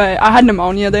grade, but I had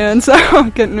pneumonia then, so I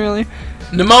couldn't really.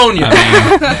 Pneumonia.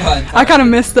 I kind of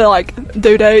missed the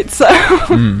due date, so.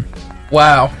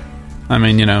 Wow. I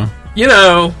mean,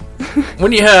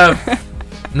 When you have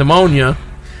pneumonia.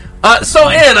 So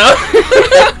Anna,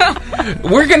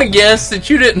 we're gonna guess that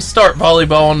you didn't start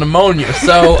volleyball on pneumonia.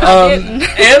 So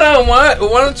Anna, why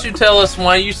don't you tell us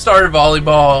why you started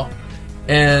volleyball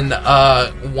and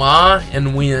why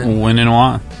and when? when and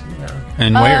why?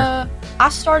 And where? I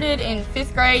started in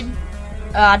 5th grade.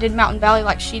 I did Mountain Valley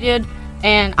like she did,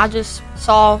 and I just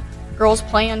saw girls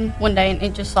playing one day, and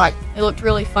it looked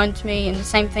really fun to me. And the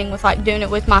same thing with doing it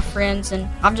with my friends, and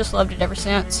I've just loved it ever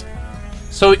since.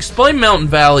 So explain Mountain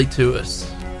Valley to us.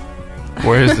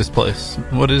 Where is this place?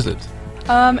 What is it?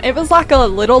 It was like a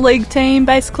little league team,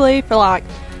 basically, for I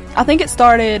think it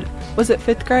started, was it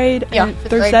 5th grade? Yeah, And 5th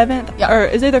through grade. 7th? Yeah. Or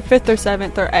it's either 5th or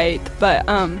 7th or 8th. But,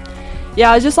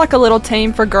 yeah, it was just like a little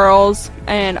team for girls,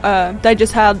 and they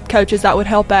just had coaches that would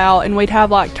help out, and we'd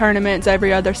have tournaments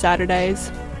every other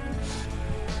Saturdays.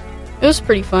 It was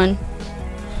pretty fun.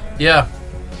 Yeah.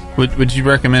 Would you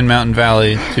recommend Mountain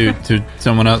Valley to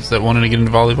someone else that wanted to get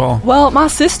into volleyball? Well, my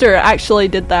sister actually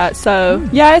did that, so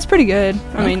yeah, it's pretty good.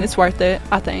 I mean, it's worth it,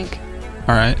 I think.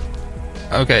 All right.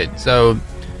 Okay, so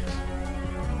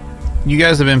you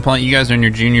guys have been playing. You guys are in your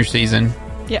junior season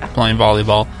Yeah. playing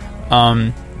volleyball.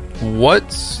 What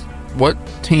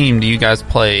team do you guys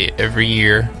play every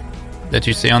year that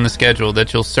you see on the schedule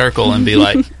that you'll circle and be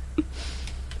like,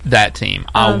 that team,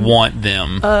 I want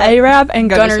them? Arab and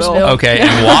Gunnersville. Gunnersville. Okay,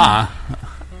 and why?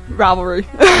 Rivalry.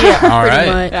 Yeah, All pretty right.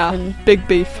 much. Yeah, And big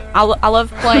beef. I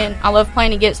love playing. I love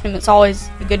playing against them. It's always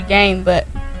a good game, but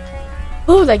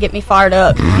they get me fired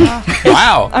up.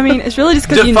 Wow. I mean, it's really just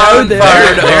because you Define know them.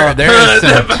 fired up. There is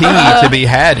some tea to be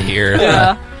had here.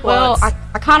 Yeah. Well, I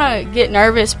kind of get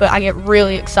nervous, but I get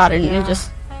really excited, and it just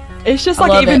It's just I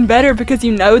love even it. better because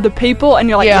you know the people, and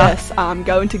you're like, Yeah. yes, I'm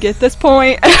going to get this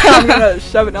point. I'm going to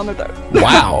shove it down their throat.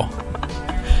 Wow.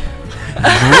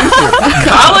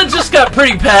 Kyla just got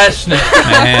pretty passionate.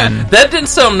 Man. That didn't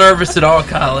sound nervous at all,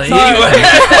 Kyla. Sorry.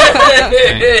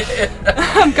 Anyway.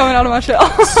 I'm coming out of my shell.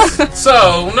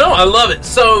 So, no, I love it.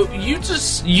 So,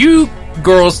 you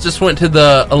girls just went to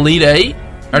the Elite Eight?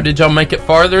 Or did y'all make it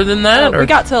farther than that? Or We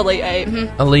got to Elite 8.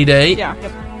 Elite Eight? Yeah.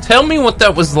 Tell me what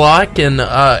that was like and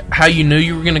how you knew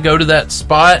you were going to go to that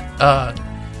spot.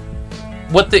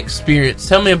 What the experience?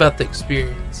 Tell me about the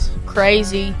experience.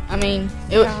 crazy. I mean,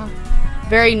 it was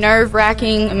very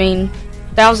nerve-wracking. I mean,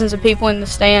 thousands of people in the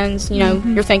stands. You know,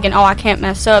 you're thinking, oh, I can't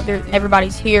mess up.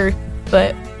 Everybody's here.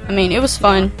 But I mean, it was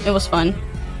fun. It was fun.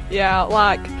 Yeah,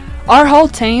 like our whole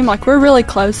team, like we're really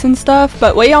close and stuff,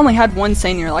 but we only had one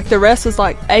senior. Like the rest was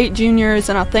like 8 juniors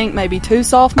and I think maybe 2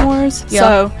 sophomores. Yeah.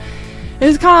 So it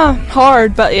was kind of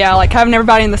hard, but yeah, like having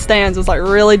everybody in the stands was like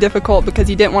really difficult because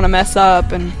you didn't want to mess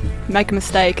up and make a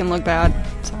mistake and look bad.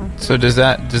 So does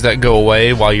that go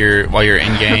away while you're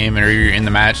in game or you're in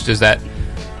the match? Does that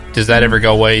ever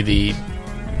go away? The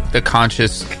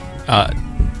conscious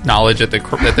knowledge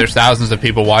that there's thousands of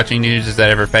people watching you. Does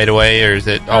that ever fade away, or is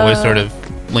it always sort of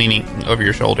leaning over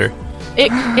your shoulder?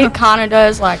 It kind of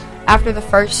does. Like after the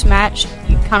first match,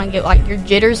 you kind of get like your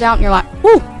jitters out, and you're like,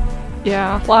 whoo.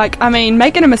 Yeah, like, I mean,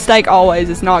 making a mistake always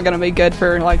is not going to be good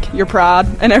for, like, your pride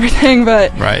and everything,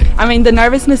 but, right. I mean, the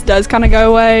nervousness does kind of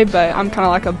go away, but I'm kind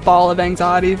of like a ball of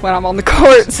anxiety when I'm on the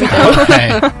court, so.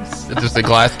 Okay. It's just a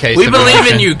glass case We of believe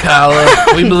emotion. in you,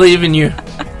 Kyla. We believe in you.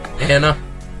 Anna.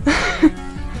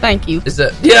 Thank you. Is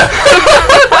that... Yeah.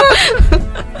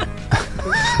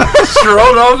 Just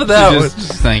rolled off of that one.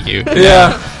 Just thank you.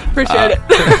 Yeah. Appreciate it.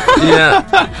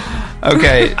 Yeah.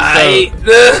 Okay,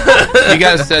 so you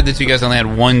guys said that you guys only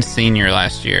had one senior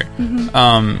last year.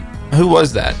 Mm-hmm. Who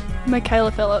was that? Michaela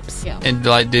Phillips. Yeah. And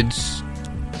like,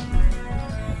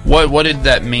 what did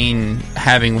that mean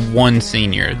having one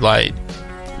senior? Like,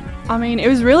 I mean, it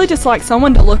was really just like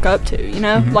someone to look up to, you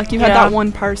know? Mm-hmm. Like you had Yeah. that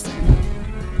one person.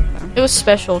 It was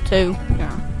special too.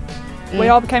 Yeah. We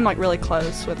all became like really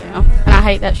close with her. Yeah. And I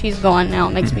hate that she's gone now.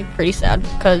 It makes me pretty sad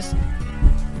because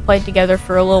we played together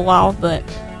for a little while, but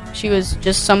she was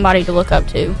just somebody to look up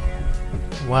to.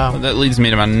 Wow. that leads me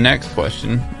to my next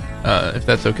question, if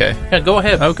that's okay. Yeah, go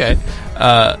ahead. Okay.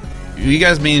 You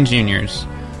guys being juniors,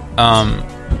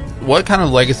 what kind of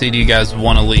legacy do you guys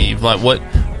want to leave? Like, what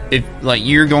if like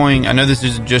you're going? I know this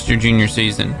is just your junior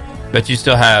season, but you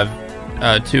still have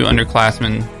two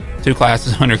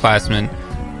classes of underclassmen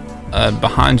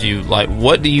behind you. Like,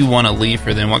 what do you want to leave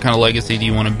for them? What kind of legacy do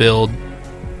you want to build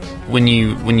when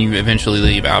you eventually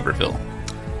leave Albertville?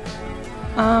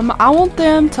 I want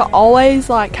them to always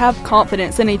like have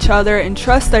confidence in each other and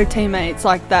trust their teammates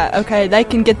like that. Okay, they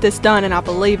can get this done and I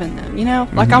believe in them, you know?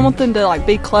 Like I want them to like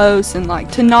be close and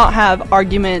like to not have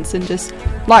arguments and just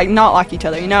like not like each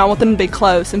other, you know? I want them to be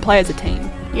close and play as a team.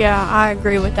 Yeah, I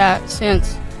agree with that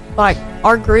since like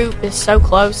our group is so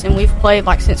close and we've played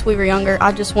like since we were younger.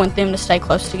 I just want them to stay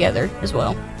close together as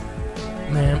well.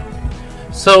 Man.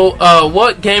 So,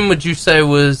 what game would you say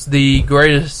was the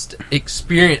greatest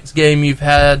experience game you've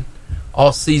had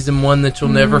all season one that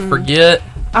you'll never forget?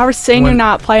 Our senior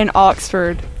night playing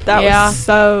Oxford. That was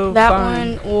so that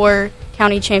fun. one or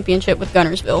county championship with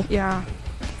Gunnersville. Yeah.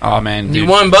 Oh man, dude. You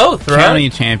won both, right? County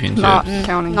championships. Not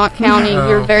county. Not county. No.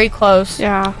 We were very close.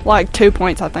 Yeah, like 2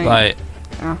 points, I think. Like,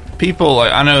 Yeah. people,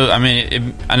 like, I know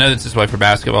it's this way for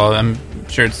basketball. I'm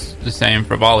sure it's the same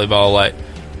for volleyball. Like,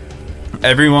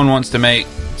 everyone wants to make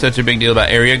such a big deal about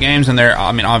area games, and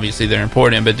obviously they're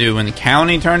important, but dude, when the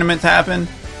county tournaments happen,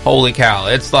 holy cow,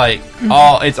 it's like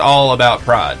it's all about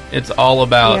pride. It's all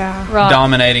about Yeah.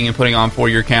 dominating and putting on for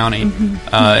your county.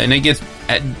 And it gets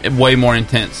way more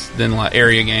intense than like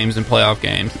area games and playoff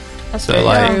games. That's So, very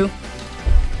like, true.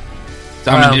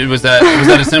 So, I mean, dude, was that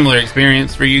a similar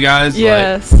experience for you guys?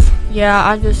 Yes.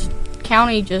 Yeah,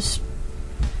 county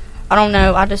I don't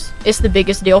know. It's the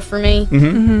biggest deal for me.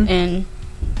 And,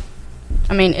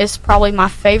 I mean, it's probably my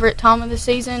favorite time of the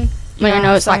season. I mean, I Yeah,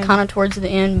 know it's like same. kind of towards the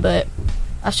end, but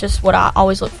that's just what I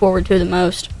always look forward to the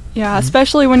most. Yeah,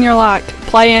 especially when you're like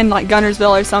playing like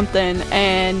Gunnersville or something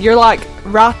and you're like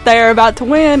right there about to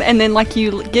win and then like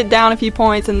you get down a few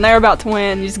points and they're about to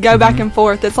win. You just go back and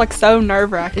forth. It's like so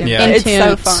nerve-wracking. Yeah. It's so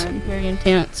Intense. fun. Very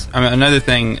intense. I mean, another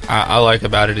thing I like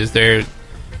about it is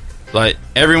like,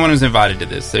 everyone is invited to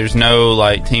this. There's no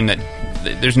like team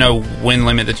there's no win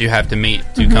limit that you have to meet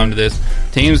to come to this.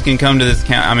 Teams can come to this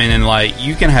and like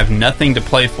you can have nothing to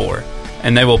play for,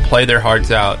 and they will play their hearts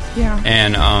out. Yeah.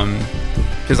 And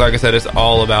because like I said, it's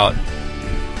all about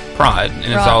pride, and it's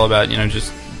Right. all about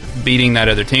just beating that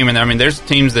other team. And I mean, there's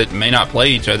teams that may not play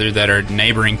each other that are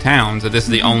neighboring towns. So this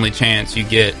is the only chance you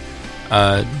get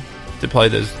to play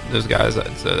those guys.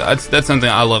 So that's something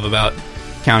I love about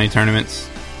county tournaments.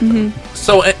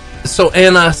 So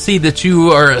Anna, I see that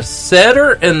you are a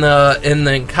setter, and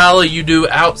then Kyla, you do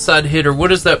outside hitter. What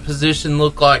does that position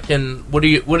look like, and what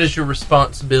is your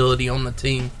responsibility on the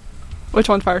team? Which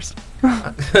one first?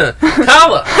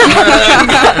 Kyla,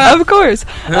 Of course.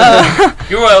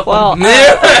 you're welcome.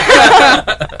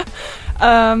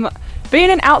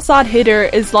 Being an outside hitter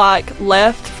is like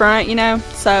left, front, you know?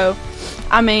 So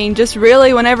I mean, just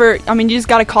really whenever, I mean, you just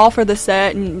got to call for the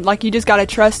set, and, like, you just got to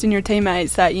trust in your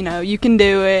teammates that, you know, you can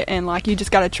do it, and, like, you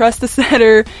just got to trust the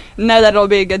setter, know that it'll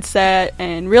be a good set,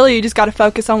 and really you just got to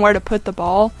focus on where to put the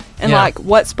ball, and, like,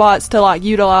 what spots to, like,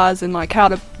 utilize, and, like, how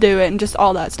to do it, and just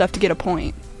all that stuff to get a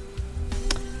point.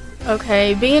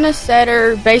 Okay, being a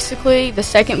setter, basically, the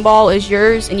second ball is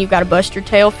yours, and you've got to bust your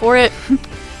tail for it,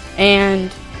 and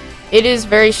it is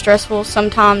very stressful.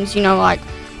 Sometimes, you know, like,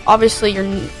 obviously you're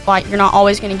not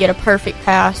always going to get a perfect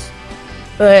pass,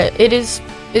 but it's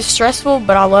stressful,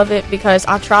 but I love it because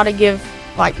I try to give,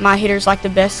 like, my hitters, like, the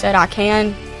best set I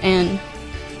can, and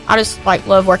I just, like,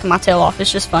 love working my tail off.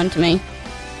 It's just fun to me.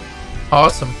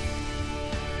 Awesome.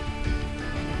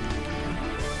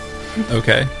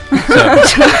 Okay. So,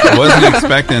 I wasn't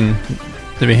expecting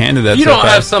to be handed that. You so don't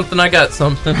fast. have something, I got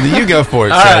something. You go for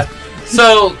it. All right. Seth.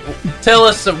 So, tell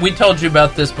us, we told you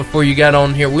about this before you got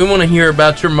on here. We want to hear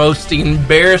about your most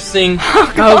embarrassing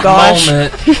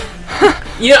moment.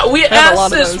 Yeah, we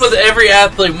ask this with every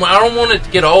athlete. I don't want it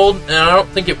to get old, and I don't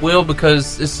think it will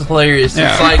because it's hilarious.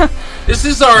 Yeah. It's like, this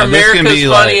is our America's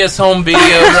Funniest Home Video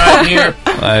right here.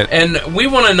 And we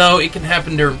want to know, it can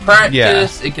happen during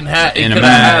practice. Yeah. It can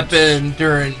happen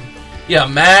during a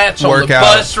match, workout, on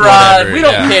the bus ride. whatever, We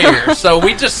don't care. So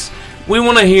we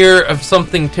want to hear of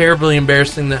something terribly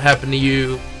embarrassing that happened to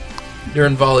you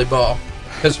during volleyball.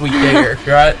 Because we care,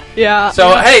 right? Yeah.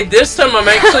 So, hey, this time I'm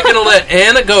actually going to let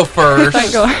Anna go first.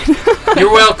 Thank God.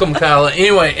 You're welcome, Kyla.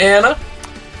 Anyway, Anna?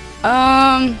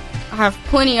 I have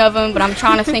plenty of them, but I'm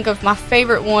trying to think of my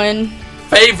favorite one.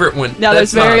 Favorite one? Yeah,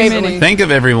 there's very many. Think of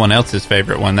everyone else's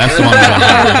favorite one. That's the one we Oh, want to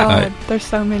hear. God. There's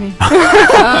so many.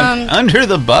 Under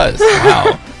the bus.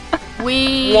 Wow.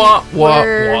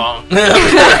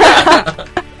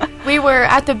 We were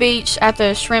at the beach at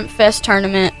the Shrimp Fest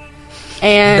tournament,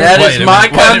 and that is my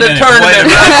kind of tournament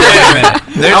right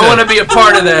there. I want to be a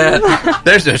part of that.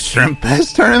 There's a Shrimp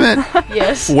Fest tournament?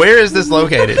 Yes. Where is this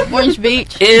located? Orange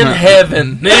Beach. In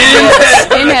heaven. In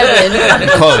heaven.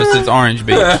 Close. It's Orange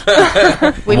Beach.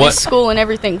 We miss school and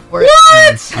everything for it.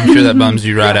 What? I'm sure that bums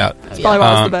you right out. That's probably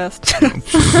why it's the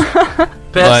best.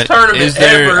 Best tournament is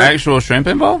there ever. actual shrimp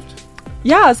involved?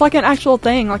 Yeah, it's like an actual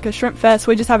thing, like a shrimp fest.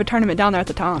 We just have a tournament down there at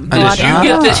the time. Did you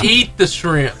get to eat the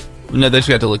shrimp? No, they just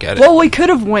got to look at it. Well, we could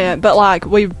have went, but like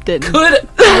we didn't. We could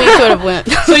have went.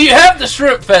 So you have the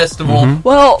shrimp festival. Mm-hmm.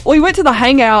 Well, we went to the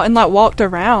hangout and like walked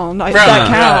around. Like, that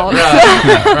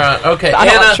counts. Right. Okay, I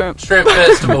don't Anna, like shrimp.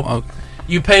 festival.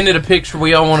 You painted a picture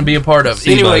we all want to be a part of.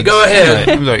 Anyway, go ahead.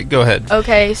 I'm sorry, go ahead.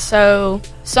 Okay, so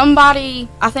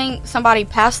I think somebody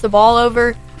passed the ball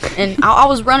over, and I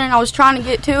was running. I was trying to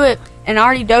get to it, and I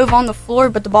already dove on the floor,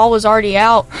 but the ball was already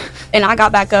out. And I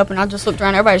got back up, and I just looked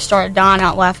around. Everybody started dying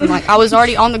out laughing. Like, I was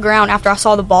already on the ground after I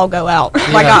saw the ball go out.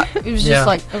 Like, it was just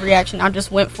like a reaction. I just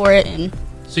went for it, and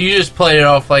so you just played it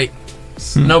off like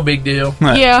no big deal.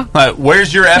 Yeah. Like,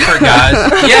 where's your effort, guys?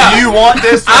 Yeah. Do you want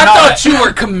this or I not? thought you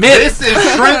were committed. This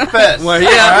is Shrimp Fest. Well, yeah.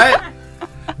 All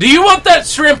right. Do you want that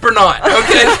shrimp or not?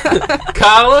 Okay.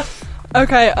 Kyla?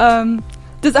 Okay,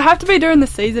 does it have to be during the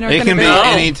season? Or It can be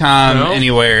anytime,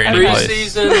 anywhere, any place.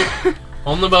 Pre-season,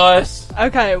 on the bus.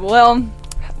 Okay, well,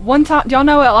 one time, do y'all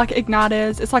know what like Ignite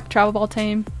is? It's like a travel ball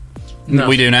team. No.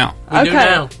 We do now. We do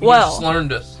now. You just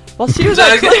learned us. Well, she was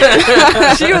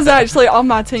actually on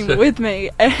my team with me,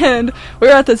 and we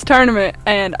were at this tournament,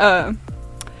 and I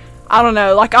don't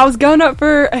know, like I was going up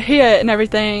for a hit and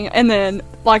everything, and then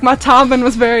like my timing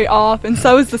was very off, and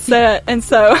so was the set, and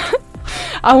so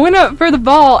I went up for the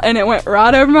ball, and it went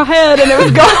right over my head, and it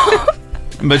was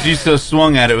gone. But you still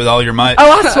swung at it with all your might.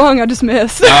 Oh, I swung, I just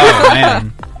missed. Oh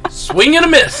man, swing and a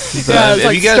miss. So, Yeah, it was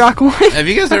like struck one. Have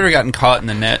you guys ever gotten caught in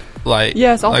the net? Like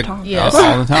yes, all like, the time. Yes.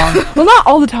 all the time. Well, not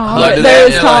all the time, Like, but do there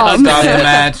they, is like, times. stop the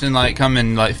match and like come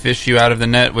and like fish you out of the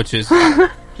net, which is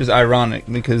just ironic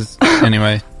because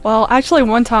anyway. Well, actually,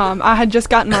 one time I had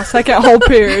just gotten my second hole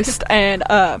pierced, and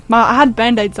I had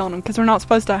band-aids on them because we're not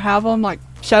supposed to have them like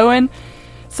showing.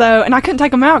 So, and I couldn't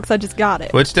take them out because I just got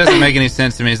it. Which doesn't make any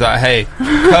sense to me. It's like, hey,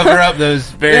 cover up those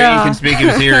very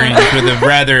inconspicuous earrings with a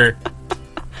rather,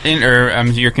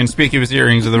 your conspicuous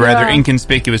earrings with a rather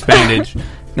inconspicuous bandage.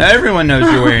 Now everyone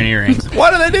knows you're wearing earrings. Why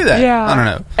do they do that? Yeah, I don't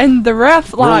know. And the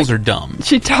ref, like, rules are dumb.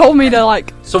 She told me to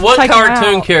like. So, what take 'em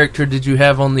cartoon out. character did you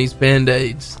have on these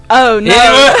band-aids? Oh no!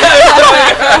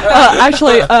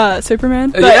 Actually,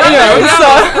 Superman. But anyway,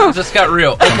 so. Just got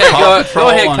real. Okay, go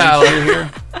ahead,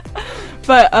 Kyla.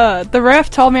 But the ref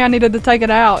told me I needed to take it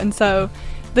out, and so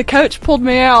the coach pulled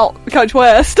me out, Coach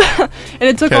West, and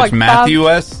it took Coach like Matthew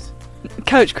West.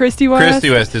 Coach Christy West. Christy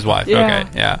West, his wife. Yeah.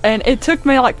 Okay, yeah. And it took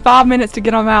me like 5 minutes to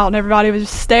get them out, and everybody was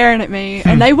just staring at me.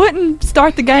 And they wouldn't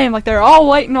start the game. Like, they were all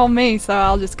waiting on me, so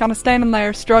I was just kind of standing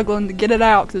there struggling to get it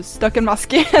out because it was stuck in my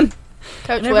skin.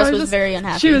 Coach West was very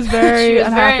unhappy. She was very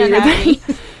unhappy. Very unhappy.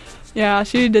 Yeah,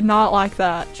 she did not like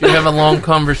that. Did you have a long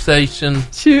conversation?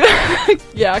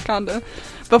 Yeah, kind of.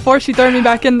 Before she threw me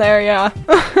back in there, yeah.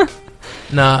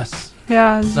 Nice.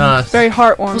 Yeah, it was Nice. very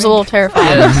heartwarming. It was a little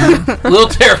terrifying. Yes. A little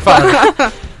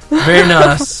terrifying. Very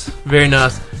nice. Very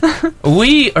nice.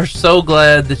 We are so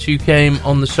glad that you came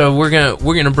on the show. We're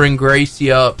gonna bring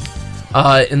Gracie up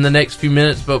in the next few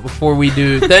minutes, but before we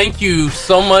do, thank you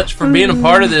so much for being a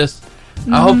part of this.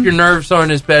 I hope your nerves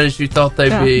aren't as bad as you thought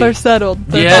they'd be. They're settled.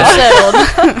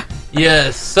 Yes.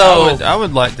 Yes. So I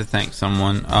would like to thank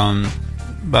someone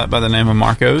by the name of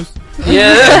Marcos.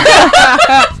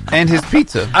 Yeah. And his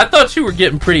pizza. I thought you were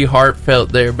getting pretty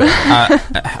heartfelt there, but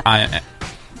I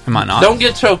am I not? Don't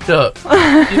get choked up.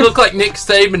 You look like Nick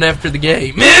Saban after the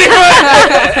game.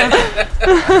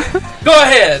 Go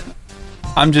ahead.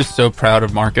 I'm just so proud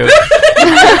of Marcos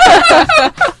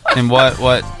and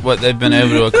what they've been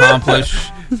able to accomplish,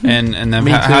 and them,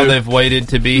 how they've waited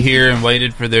to be here and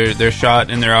waited for their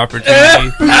shot and their opportunity.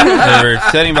 They were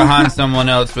sitting behind someone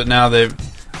else, but now they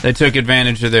took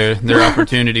advantage of their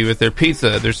opportunity with their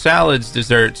pizza, their salads,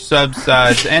 desserts, subs,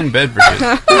 sides, and beverages.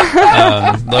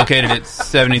 Located at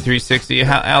 7360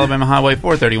 Alabama Highway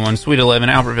 431, Suite 11,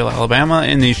 Albertville, Alabama,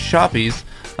 in the Shoppies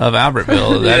of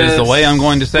Albertville. That is the way I'm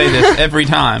going to say this every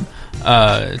time.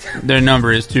 Their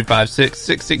number is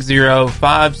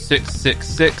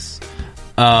 256-660-5666.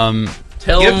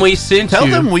 Tell them we sent you. Tell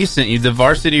them we sent you, the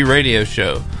Varsity Radio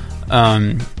Show.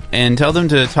 And tell them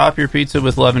to top your pizza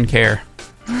with love and care.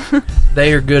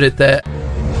 They are good at that.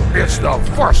 It's the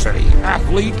Varsity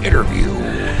Athlete Interview.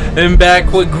 And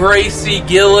back with Gracie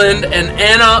Gilland and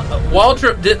Anna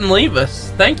Waldrop didn't leave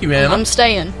us. Thank you, Anna. I'm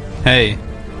staying. Hey,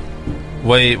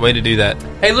 way to do that.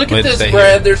 Hey, look Way at to this, stay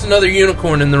Brad. here. There's another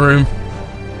unicorn in the room.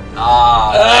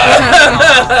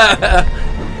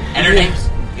 And her name's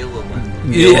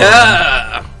Gilliland.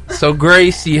 Yeah. So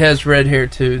Gracie has red hair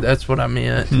too. That's what I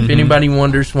meant. If anybody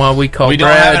wonders why we call We don't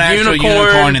Brad have an actual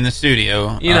unicorn in the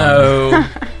studio. You know,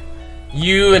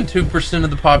 you and 2% of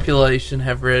the population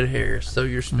have red hair, so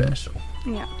you're special.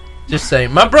 Yeah. Just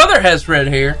saying. My brother has red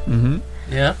hair. Mm-hmm.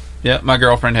 Yeah. Yeah, my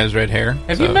girlfriend has red hair.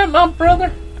 Have you met my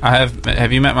brother? I have.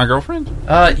 Have you met my girlfriend?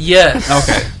 Yes.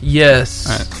 Okay. Yes.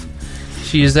 All right.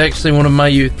 She is actually one of my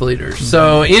youth leaders.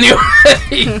 So anyway,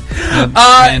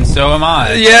 and so am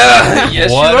I. Yeah.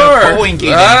 Yes, What you a are.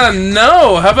 coinky-dink.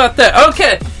 No. How about that?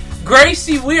 Okay,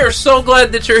 Gracie, we are so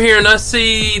glad that you're here, and I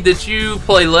see that you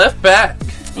play left back.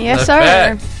 Yes, Left sir.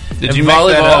 back. Did And you make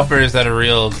that volleyball. up, or is that a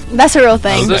real? That's a real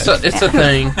thing. So it's a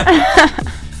thing.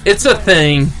 It's a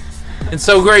thing. And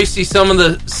so, Gracie, some of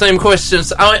the same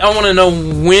questions. I want to know,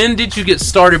 when did you get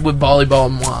started with volleyball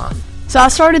and why? So I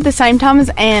started the same time as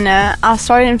Anna. I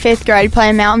started in 5th grade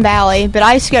playing Mountain Valley, but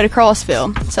I used to go to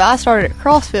Crossville. So I started at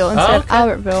Crossville instead of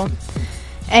Albertville.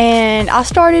 And I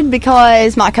started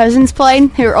because my cousins played,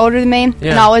 who were older than me,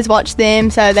 and I always watched them,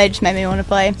 so they just made me want to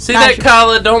play. See that,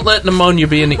 Kyla? Don't let pneumonia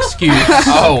be an excuse.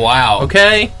 Oh wow.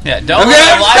 Okay. Yeah. Don't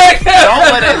let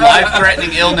a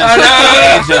life-threatening illness at the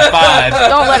age of 5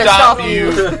 Don't let it stop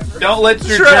you. Don't let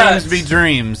your Trust. dreams be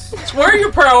dreams. It's where are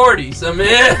your priorities? I mean,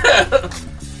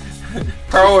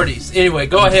 priorities. Anyway,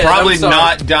 go ahead. Probably I'm sorry.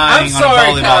 not dying I'm on a sorry,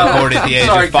 volleyball Kyla. court at the age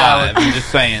Sorry, of 5. Kyla. I'm just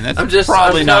saying. That's I'm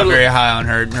probably not totally- very high on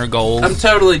her goals. I'm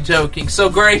totally joking. So,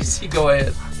 Gracie, go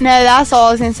ahead. No, that's all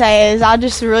I was going to say is I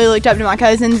just really looked up to my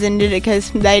cousins and did it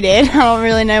because they did. I don't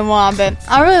really know why, but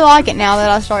I really like it now that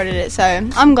I started it, so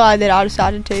I'm glad that I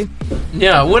decided to.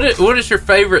 Yeah. What is your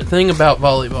favorite thing about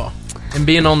volleyball and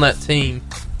being on that team?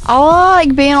 I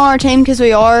like being on our team because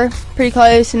we are pretty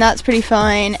close, and that's pretty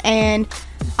fun. And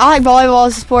I like volleyball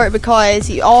as a sport because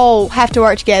you all have to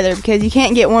work together because you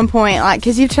can't get 1 point,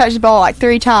 because you've touched the ball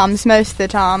 3 times most of the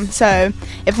time. So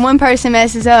if one person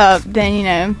messes up,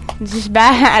 then, it's just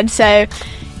bad. So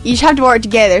you just have to work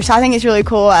together. So I think it's really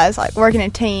cool as, working a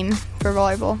team for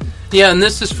volleyball. Yeah, and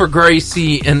this is for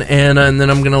Gracie and Anna, and then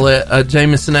I'm going to let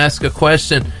Jameson ask a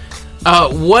question.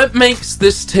 What makes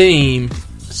this team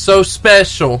so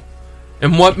special,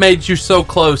 and what made you so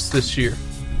close this year?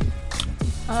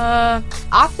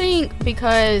 I think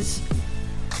because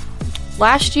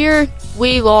last year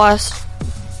we lost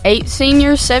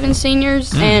 7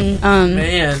 seniors, and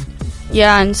Man.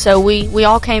 yeah, and so we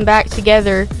all came back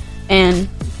together, and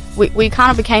we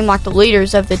kind of became like the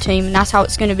leaders of the team, and that's how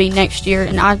it's going to be next year.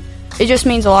 And it just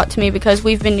means a lot to me because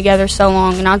we've been together so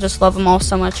long, and I just love them all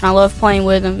so much, and I love playing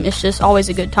with them. It's just always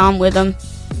a good time with them.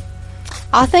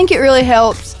 I think it really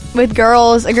helps with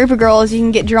girls, a group of girls, you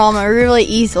can get drama really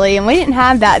easily, and we didn't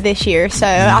have that this year, so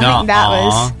I think that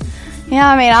was... Yeah,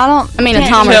 I mean, a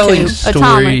time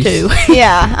or two.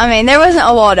 Yeah, I mean, there wasn't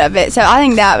a lot of it, so I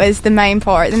think that was the main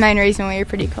part, the main reason we were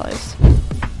pretty close.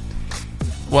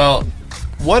 Well,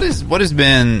 what has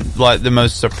been like the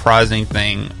most surprising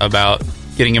thing about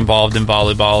getting involved in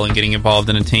volleyball and getting involved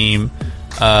in a team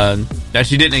that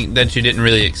you didn't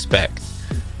really expect?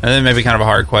 And then maybe kind of a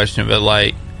hard question, but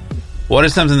like, what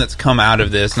is something that's come out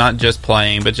of this, not just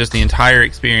playing, but just the entire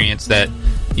experience that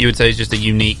you would say is just a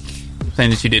unique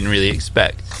thing that you didn't really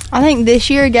expect? I think this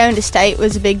year going to state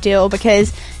was a big deal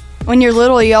because when you're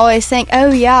little, you always think,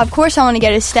 oh yeah, of course I want to go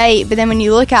to state, but then when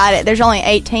you look at it, there's only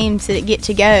 8 teams that get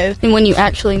to go. And when you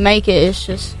actually make it,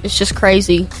 it's just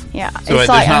crazy. Yeah. So there's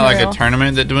not like a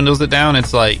tournament that dwindles it down,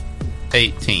 it's like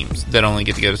 8 teams that only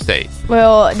get to go to state.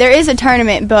 Well, there is a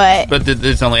tournament, but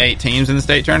there's only 8 teams in the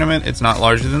state tournament? It's not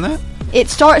larger than that? It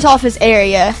starts off as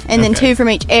area, and then 2 from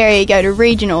each area go to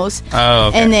regionals. Oh,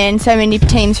 okay. And then so many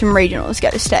teams from regionals go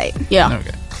to state. Yeah.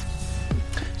 Okay.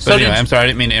 So anyway, I'm sorry, I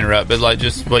didn't mean to interrupt, but like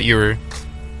just what you were...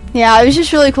 Yeah, it was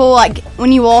just really cool. Like,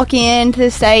 when you walk into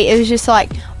the state, it was just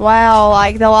like, wow,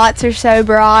 like, the lights are so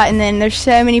bright, and then there's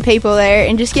so many people there,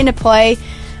 and just getting to play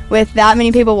with that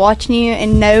many people watching you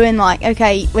and knowing, like,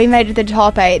 okay, we made it to the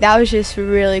top 8, that was just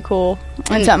really cool.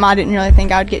 And something I didn't really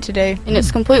think I would get to do. And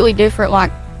it's completely different,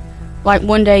 like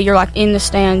one day you're, like, in the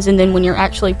stands, and then when you're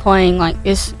actually playing, like,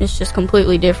 it's just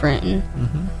completely different,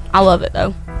 and I love it,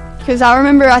 though. Because I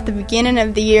remember at the beginning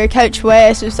of the year, Coach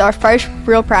West, it was our first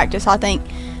real practice, I think.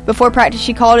 Before practice,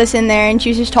 she called us in there, and she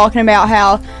was just talking about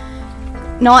how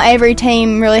not every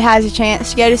team really has a chance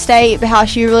to go to state, but how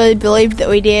she really believed that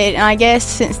we did. And I guess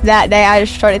since that day, I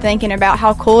just started thinking about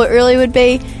how cool it really would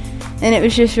be. And it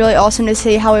was just really awesome to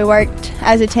see how we worked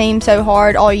as a team so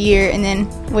hard all year, and then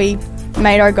we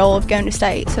made our goal of going to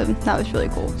state. So that was really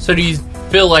cool. So do you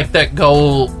feel like that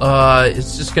goal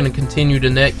is just going to continue to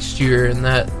next year, and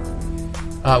that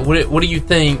what do you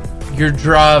think your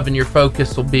drive and your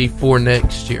focus will be for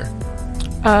next year?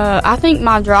 I think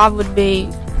my drive would be,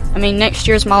 next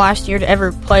year is my last year to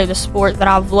ever play the sport that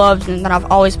I've loved and that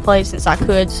I've always played since I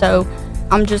could. So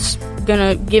I'm just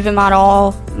gonna give it my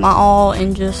all,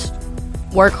 and just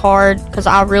work hard because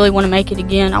I really want to make it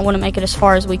again. I want to make it as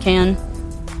far as we can.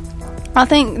 I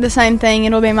think the same thing.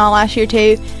 It'll be my last year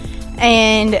too.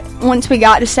 And once we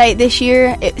got to state this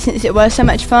year, since it was so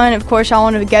much fun, of course I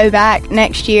wanted to go back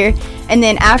next year. And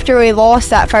then after we lost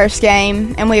that first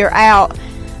game and we were out,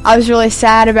 I was really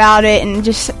sad about it, and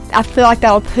just I feel like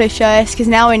that'll push us because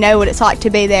now we know what it's like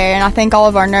to be there, and I think all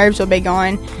of our nerves will be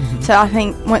gone. So I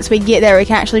think once we get there, we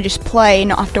can actually just play,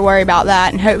 not have to worry about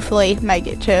that, and hopefully make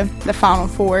it to the Final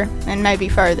Four and maybe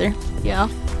further. Yeah.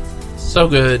 So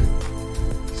good.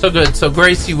 So good. So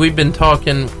Gracie, we've been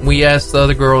talking. We asked the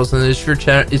other girls, and it's your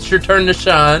turn to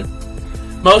shine.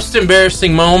 Most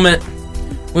embarrassing moment.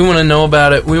 We want to know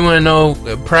about it. We want to know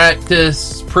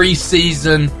practice,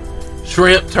 preseason,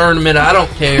 shrimp tournament. I don't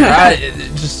care.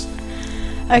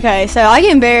 Okay, so I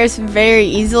get embarrassed very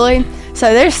easily.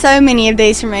 So there's so many of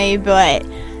these for me, but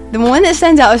the one that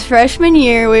stands out was freshman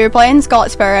year. We were playing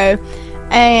Scottsboro,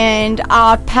 and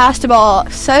I passed the ball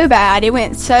so bad, it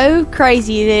went so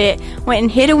crazy that it went and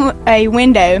hit a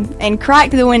window and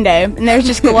cracked the window, and there's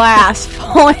just glass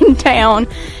falling down.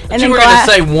 And you were going to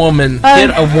say woman, hit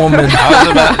a woman. I was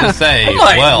about to say, I'm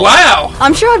like, wow.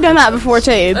 I'm sure I've done that before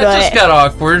too, but that just got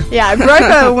awkward. Yeah, I broke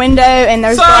a window and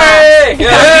there's Sorry!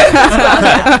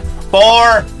 glass.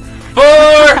 4.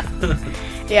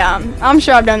 Yeah, I'm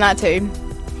sure I've done that too.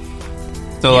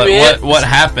 So what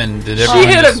happened? Did she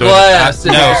hit a glass?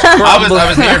 No, I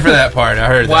was here for that part. I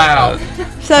heard wow.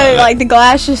 that. So like the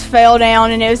glass just fell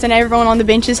down, and it was in everyone on the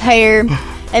bench's hair,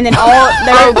 and then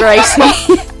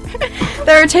Gracie.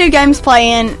 There were 2 games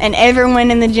playing, and everyone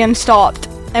in the gym stopped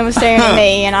and was staring at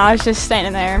me, and I was just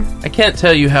standing there. I can't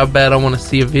tell you how bad I want to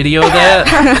see a video of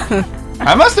that.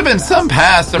 I must have been some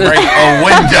pass to break a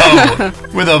window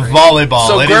with a volleyball.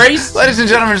 So ladies and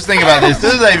gentlemen, just think about this.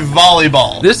 This is a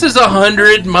volleyball. This is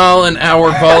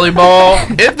 100-mile-an-hour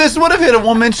volleyball. If this would have hit a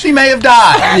woman, she may have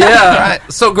died. Yeah.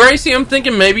 Right. So Gracie, I'm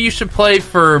thinking maybe you should play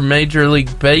for Major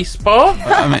League Baseball.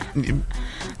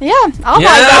 Yeah, I'll play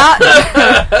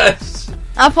that.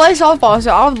 I play softball, so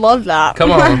I would love that.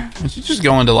 Come on. She's just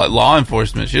going to like law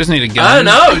enforcement. She doesn't need a gun.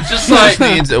 I know. Just like she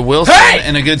needs a Wilson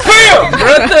and a good bam,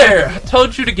 right there. I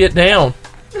told you to get down.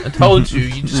 I told you.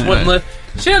 You just wouldn't let.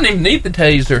 She doesn't even need the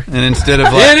taser. And instead of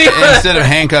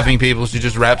handcuffing people, she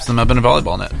just wraps them up in a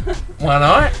volleyball net. Why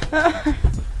not?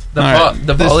 The All right.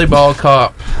 the volleyball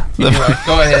cop. Anyway,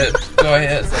 go ahead. Go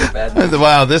ahead.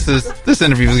 Wow, this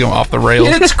interview is going off the rails.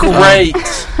 It's great.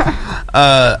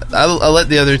 I'll let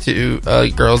the other two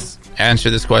girls answer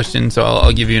this question, so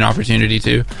I'll give you an opportunity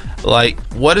to. Like,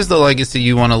 what is the legacy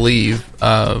you want to leave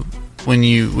when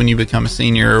you become a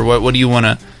senior, or what do you want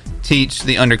to teach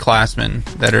the underclassmen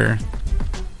that are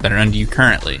under you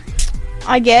currently?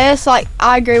 I guess, like,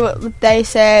 I agree with what they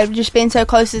said, just being so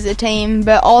close as a team,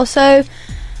 but also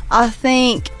I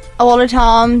think a lot of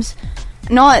times,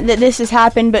 not that this has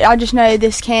happened, but I just know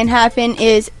this can happen,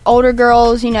 is older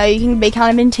girls, you can be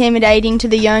kind of intimidating to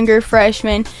the younger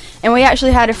freshmen. And we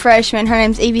actually had a freshman, her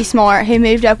name's Evie Smart, who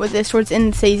moved up with us towards the end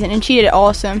of the season, and she did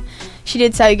awesome. She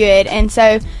did so good. And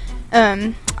so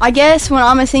I guess when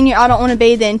I'm a senior, I don't want to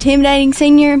be the intimidating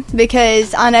senior,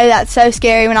 because I know that's so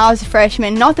scary when I was a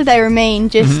freshman. Not that they were mean,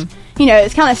 just,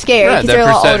 it's kind of scary because they're a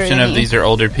lot older than perception of you. these are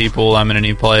older people, I'm in a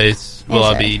new place, will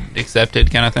I be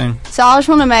accepted kind of thing? So I just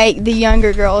want to make the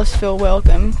younger girls feel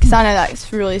welcome, because I know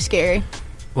that's really scary.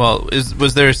 Well,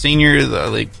 was there a senior,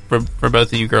 like, for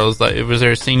both of you girls, like, was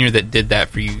there a senior that did that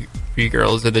for you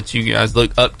girls, that you guys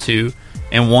look up to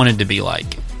and wanted to be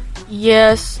like?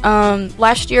 Yes.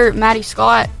 Last year, Maddie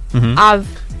Scott.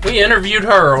 We interviewed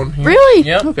her on here. Really?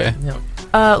 Yep. Okay. Yep.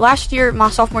 Last year, my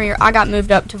sophomore year, I got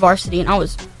moved up to varsity, and I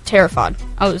was terrified.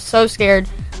 I was so scared.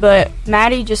 But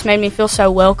Maddie just made me feel so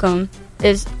welcome,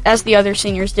 as the other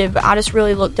seniors did. But I just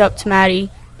really looked up to Maddie,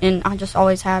 and I just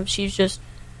always have. She's just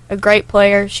a great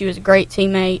player. She was a great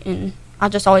teammate, and I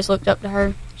just always looked up to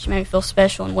her. She made me feel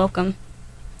special and welcome.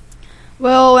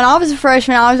 Well, when I was a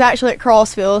freshman, I was actually at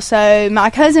Crossville, so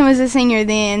my cousin was a senior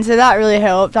then, so that really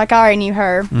helped. Like, I already knew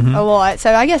her a lot,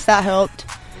 so I guess that helped.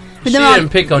 But She didn't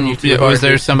pick on you too hard. Was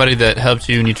there somebody that helped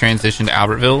you when you transitioned to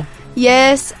Albertville?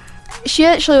 Yes, she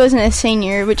actually wasn't a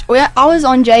senior, which I was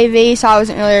on JV, so I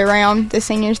wasn't really around the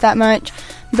seniors that much.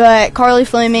 But Carly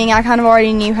Fleming, I kind of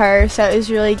already knew her, so it was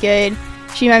really good.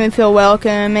 She made me feel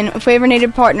welcome, and if we ever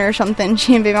needed a partner or something,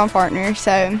 she'd be my partner,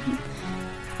 so...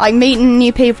 Like, meeting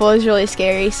new people is really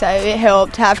scary, so it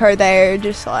helped to have her there,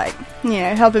 just like,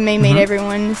 helping me meet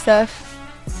everyone and stuff.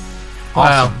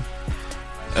 Wow.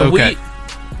 Awesome. Okay.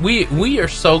 We are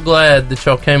so glad that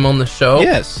y'all came on the show.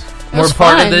 Yes. We're was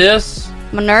part fun. of this.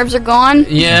 My nerves are gone.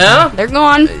 Yeah. They're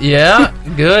gone. Yeah.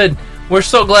 Good. We're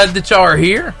so glad that y'all are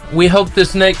here. We hope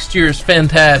this next year is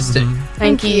fantastic.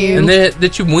 Thank you. And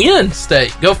that you win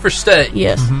state. Go for state.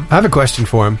 Yes. I have a question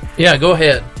for him. Yeah, go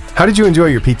ahead. How did you enjoy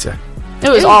your pizza? It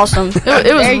was awesome.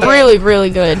 It was really, really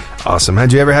good. Awesome.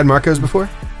 Had you ever had Marco's before?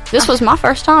 This was my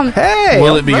first time. Hey!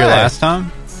 Will it be your right. last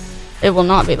time? It will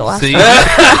not be the last See? time.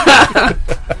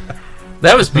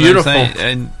 That was beautiful.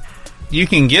 And you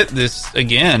can get this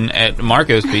again at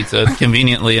Marco's Pizza,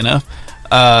 conveniently enough.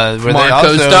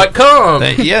 Marcos.com.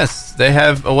 Yes, they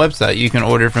have a website. You can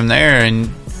order from there and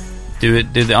do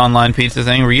the online pizza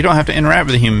thing where you don't have to interact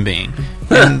with a human being.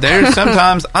 And there's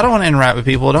sometimes I don't want to interact with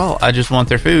people at all. I just want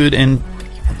their food and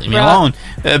leave me alone.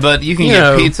 But you can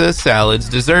get pizza, salads,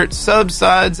 desserts, subs,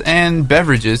 sides, and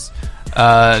beverages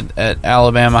at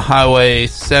Alabama Highway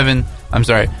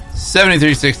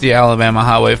 7360 Alabama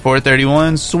Highway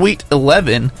 431, Suite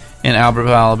 11 in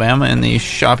Albertville, Alabama, in the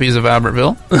Shoppies of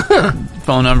Albertville.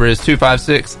 Phone number is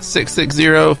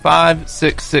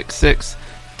 256-660-5666.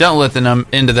 Don't let the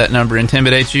end of that number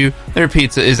intimidate you. Their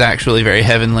pizza is actually very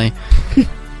heavenly.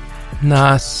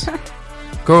 Nice.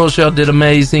 Girls, y'all did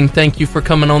amazing. Thank you for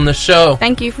coming on the show.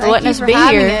 Thank you for Thank letting you us for be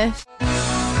having here. us.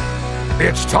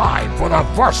 It's time for the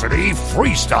Varsity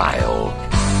Freestyle.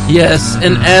 Yes,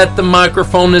 and at the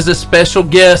microphone is a special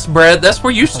guest, Brad. That's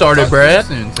where you started, Brad.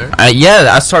 Soon, sir.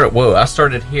 I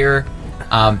started here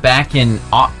back in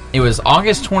it was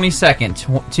August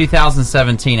 22nd,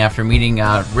 2017, after meeting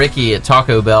Ricky at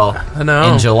Taco Bell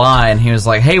in July, and he was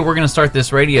like, hey, we're going to start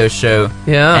this radio show.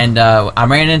 Yeah. And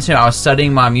I was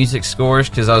studying my music scores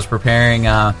because I was preparing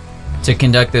to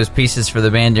conduct those pieces for the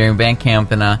band during band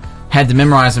camp, and I had to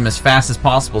memorize them as fast as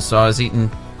possible, so I was eating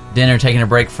dinner, taking a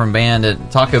break from band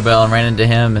at Taco Bell, and ran into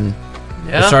him, and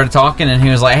we started talking, and he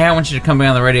was like, hey, I want you to come be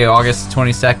on the radio August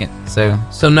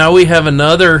 22nd. So now we have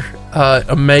another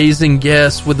amazing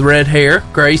guest with red hair,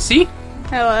 Gracie.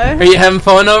 Hello. Are you having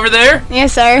fun over there?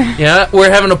 Yes, sir. Yeah,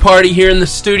 we're having a party here in the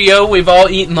studio. We've all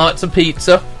eaten lots of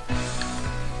pizza.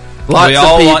 We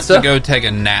all want to go take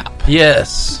a nap.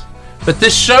 Yes. But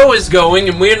this show is going,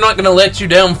 and we're not going to let you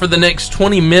down for the next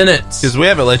 20 minutes. Because we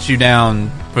haven't let you down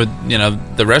for,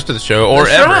 the rest of the show or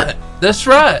That's ever. Right. That's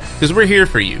right. Because we're here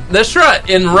for you. That's right.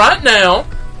 And right now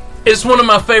is one of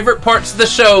my favorite parts of the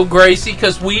show, Gracie,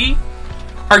 because we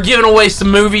are giving away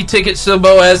some movie tickets to the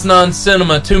Boaz Non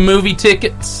Cinema. 2 movie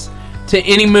tickets to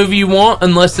any movie you want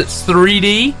unless it's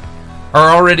 3D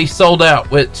are already sold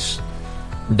out, which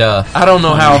duh. I don't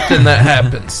know how often that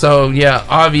happens. So yeah,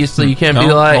 obviously you can't be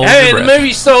Don't like, hold hey, your the breath.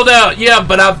 movie's sold out. Yeah,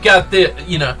 but I've got the,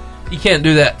 you can't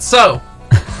do that. So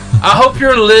I hope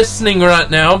you're listening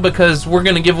right now because we're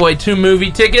going to give away 2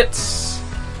 movie tickets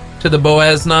to the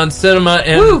Boaz Non-Cinema.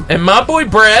 And my boy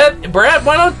Brad, why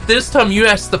don't this time you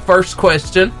ask the first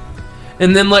question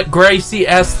and then let Gracie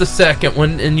ask the second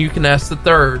one and you can ask the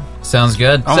third. Sounds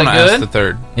good. I want to ask the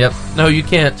third. Yep. No, you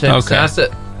can't, James. Okay. I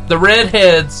said the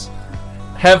redheads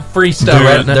have freestyle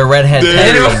right now. The redhead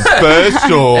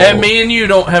special. And me and you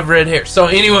don't have red hair. So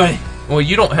anyway, well,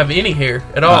 you don't have any hair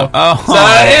at all. So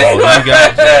you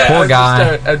got Poor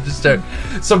guy. I'm just joking.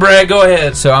 So Brad, go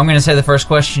ahead. So I'm going to say the first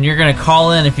question. You're going to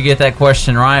call in if you get that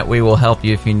question right. We will help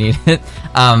you if you need it.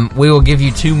 We will give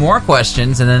you 2 more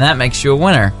questions, and then that makes you a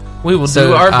winner. We will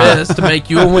do our best to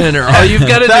make you a winner. All you've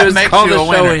got to do is call the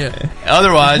show in.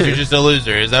 Otherwise, you're just a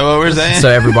loser. Is that what we're saying? So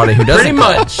everybody who doesn't Pretty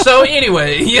much. So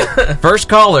anyway, yeah. First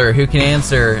caller who can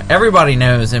answer. Everybody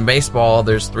knows in baseball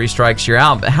there's 3 strikes, you're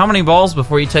out. But how many balls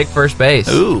before you take first base?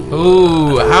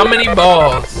 Ooh, how many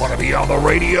balls? Want to be on the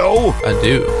radio? I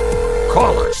do.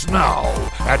 Call us now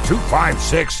at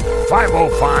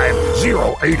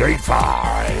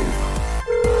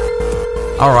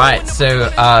 256-505-0885. All right. So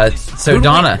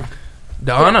Donna.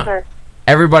 Donna.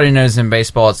 Everybody knows in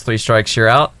baseball it's 3 strikes, you're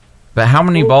out. But how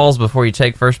many balls before you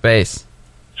take first base?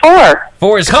 4.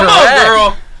 4 is Come correct. on,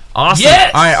 girl. Awesome.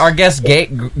 Yes! All right, our guest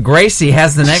Gracie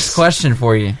has the next question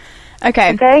for you.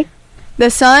 Okay. The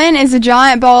sun is a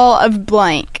giant ball of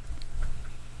blank.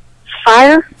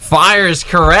 Fire. Fire is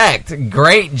correct.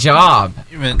 Great job.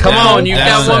 Come on, you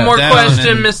got one more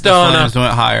question, Miss Donna. Flames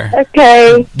went higher.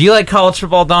 Okay. Do you like college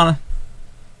football, Donna?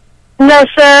 No,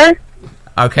 sir.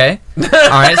 Okay. All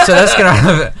right, so that's going to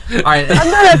have... All right.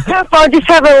 I'm not a tough. I'm just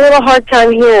having a little hard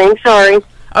time hearing. Sorry.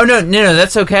 Oh, no,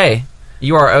 that's okay.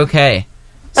 You are okay.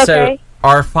 So, Okay.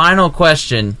 our final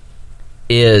question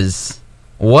is,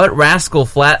 what Rascal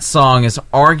Flatts song is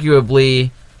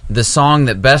arguably the song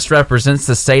that best represents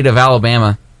the state of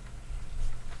Alabama?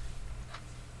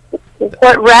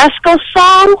 What Rascal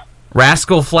song?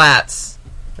 Rascal Flatts.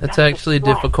 That's actually a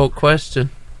difficult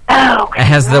question. Oh, It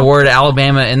has the word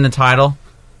Alabama in the title.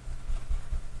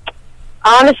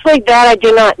 honestly, that I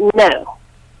do not know.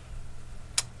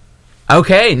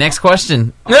 Okay, next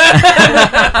question.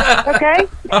 Okay.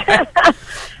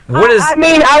 What is... I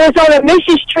mean, I was on a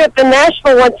missions trip in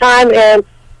Nashville one time and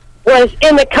was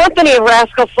in the company of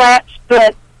Rascal Flatts,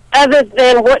 but other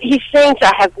than what he sings,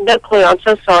 I have no clue. I'm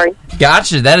so sorry.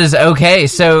 Gotcha, that is okay.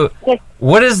 So,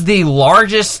 what is the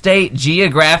largest state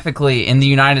geographically in the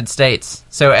United States?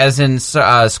 So, as in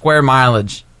square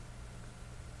mileage.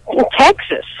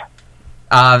 Texas.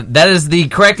 That is the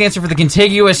correct answer for the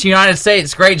contiguous United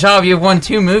States. Great job. You have won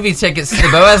 2 movie tickets to the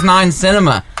Boaz 9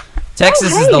 Cinema.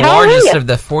 Texas is the largest of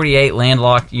the 48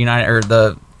 landlocked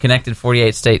the connected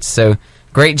 48 states. So,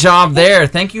 great job there.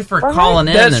 Thank you for calling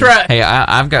in. That's right. Hey,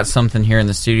 I've got something here in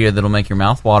the studio that'll make your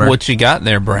mouth water. What you got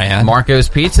there, Brad? Marco's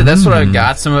Pizza. That's what I've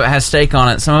got. Some of it has steak on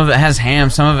it. Some of it has ham.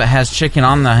 Some of it has chicken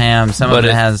on the ham. Some of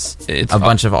it has a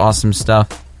bunch of awesome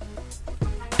stuff.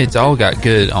 It's all got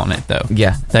good on it, though.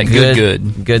 Yeah. That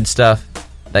good stuff.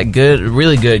 That good,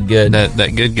 really good.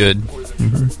 That good.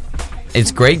 Mm-hmm.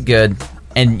 It's great good.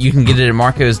 And you can get it at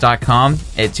marcos.com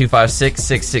at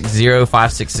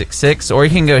 256-660-5666. Or you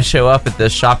can go show up at the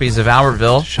Shoppies of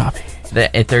Albertville.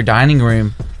 At their dining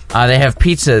room. They have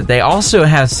pizza. They also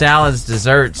have salads,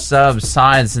 desserts, subs,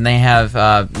 sides, and they have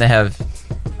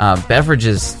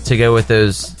beverages to go with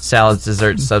those salads,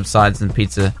 desserts, subs, sides, and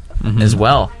pizza as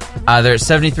well. They're at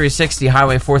 7360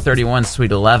 Highway 431,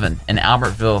 Suite 11 in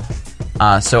Albertville.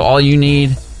 So all you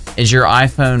need is your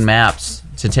iPhone maps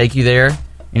to take you there.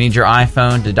 You need your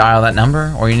iPhone to dial that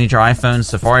number, or you need your iPhone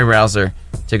Safari browser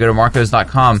to go to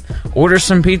marcos.com. Order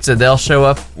some pizza. They'll show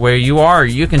up where you are.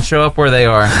 You can show up where they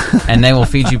are, and they will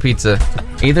feed you pizza.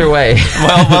 Either way.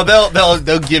 well,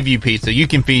 they'll give you pizza. You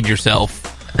can feed yourself.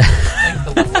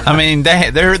 I mean,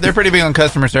 they're pretty big on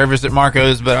customer service at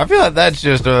Marco's, but I feel like that's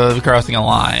just crossing a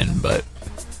line. But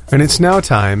and it's now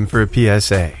time for a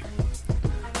PSA.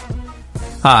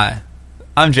 Hi,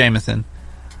 I'm Jameson,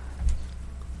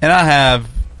 and I have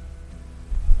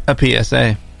a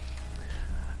PSA,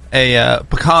 a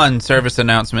pecan service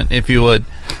announcement, if you would.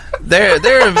 There's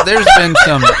been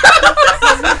some.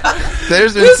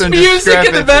 There's been This some music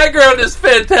in the background is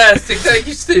fantastic. Thank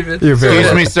you, Steven. You're very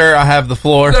Excuse me, sir. I have the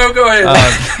floor. No, go ahead.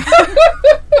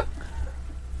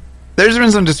 There's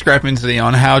been some discrepancy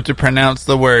on how to pronounce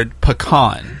the word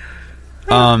pecan.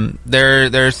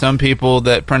 There are some people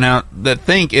that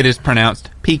think it is pronounced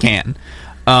pecan.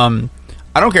 I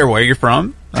don't care where you're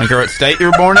from. I don't care what state you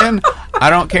were born in. I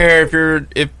don't care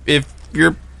if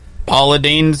you're Paula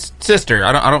Dean's sister.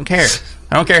 I don't care.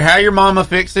 I don't care how your mama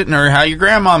fixed it or how your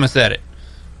grandmama said it.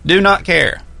 Do not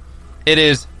care. It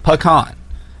is pecan.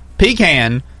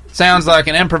 Pecan sounds like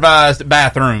an improvised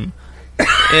bathroom.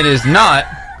 It is not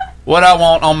what I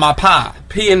want on my pie.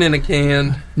 Peeing in a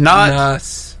can. Not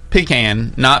nice.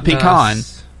 Pecan, not pecan.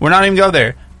 Nice. We're not even go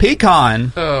there.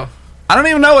 Pecan. Oh. I don't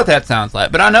even know what that sounds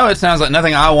like, but I know it sounds like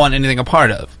nothing I want anything a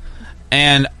part of.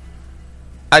 And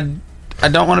I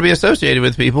don't want to be associated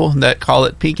with people that call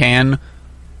it pecan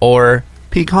or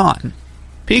pecan.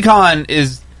 Pecan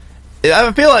is...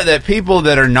 I feel like that people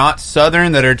that are not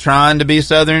Southern, that are trying to be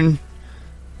Southern,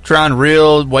 trying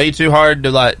way too hard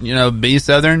to, be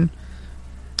Southern,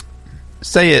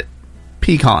 say it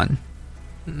pecan.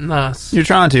 Nice. You're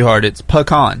trying too hard. It's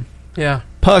pecan. Yeah.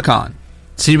 Pecan.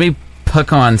 See, to me,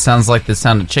 pecan sounds like the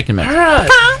sound of chicken mix. All right.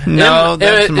 No,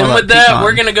 that's and more with like that, pecan.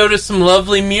 we're going to go to some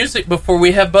lovely music before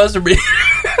we have buzzer beat.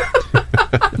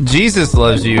 Jesus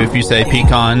loves you if you say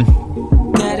pecan.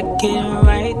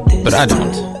 But I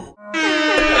don't.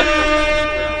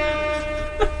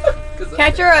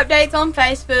 Catch our updates on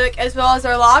Facebook as well as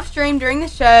our live stream during the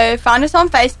show. Find us on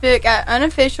Facebook at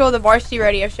Unofficial The Varsity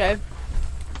Radio Show.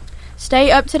 Stay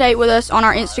up to date with us on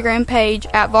our Instagram page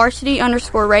at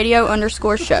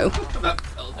varsity_radio_show.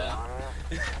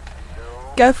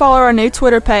 Go follow our new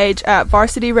Twitter page at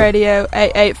Varsity Radio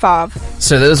 885.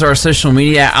 So those are our social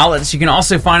media outlets. You can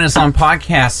also find us on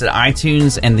podcasts at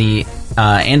iTunes and the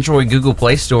Android Google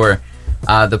Play Store.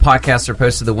 The podcasts are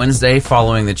posted the Wednesday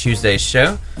following the Tuesday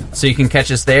show, so you can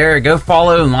catch us there. Go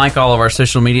follow and like all of our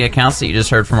social media accounts that you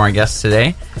just heard from our guests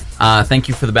today. Thank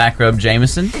you for the back rub,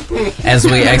 Jameson, as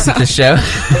we exit the show.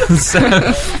 So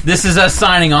this is us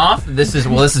signing off. This is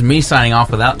me signing off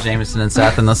without Jameson and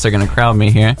Seth, unless they're going to crowd me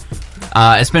here.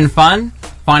 It's been fun.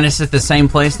 Find us at the same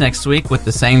place next week with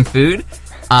the same food.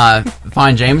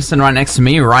 Find Jameson right next to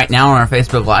me right now on our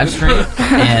Facebook live stream.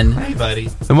 And hey, buddy.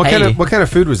 And what kind of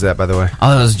food was that, by the way?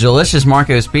 Oh, it was delicious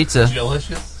Marco's Pizza.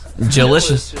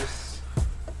 Delicious.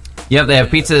 Yep, they have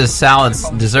pizzas, salads,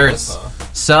 desserts,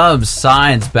 subs,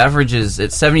 sides, beverages.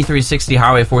 It's 7360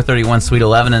 Highway 431, Suite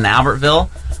 11 in Albertville.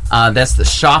 That's the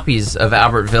Shoppies of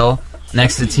Albertville,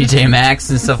 next to TJ Maxx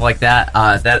and stuff like that.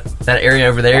 That area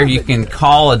over there, you can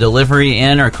call a delivery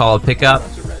in or call a pickup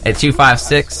at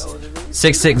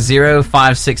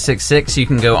 256-660-5666. You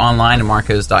can go online to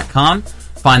marcos.com,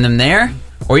 find them there,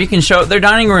 or you can show up their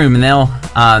dining room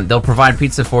and they'll provide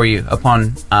pizza for you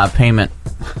upon payment.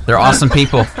 They're awesome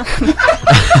people. They're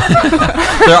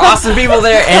awesome people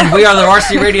there, and we are the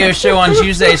Varsity Radio Show on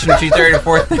Tuesdays from 2:30 to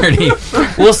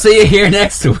 4:30. We'll see you here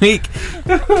next week.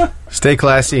 Stay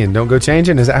classy and don't go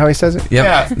changing. Is that how he says it? Yep.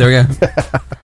 Yeah. There we go.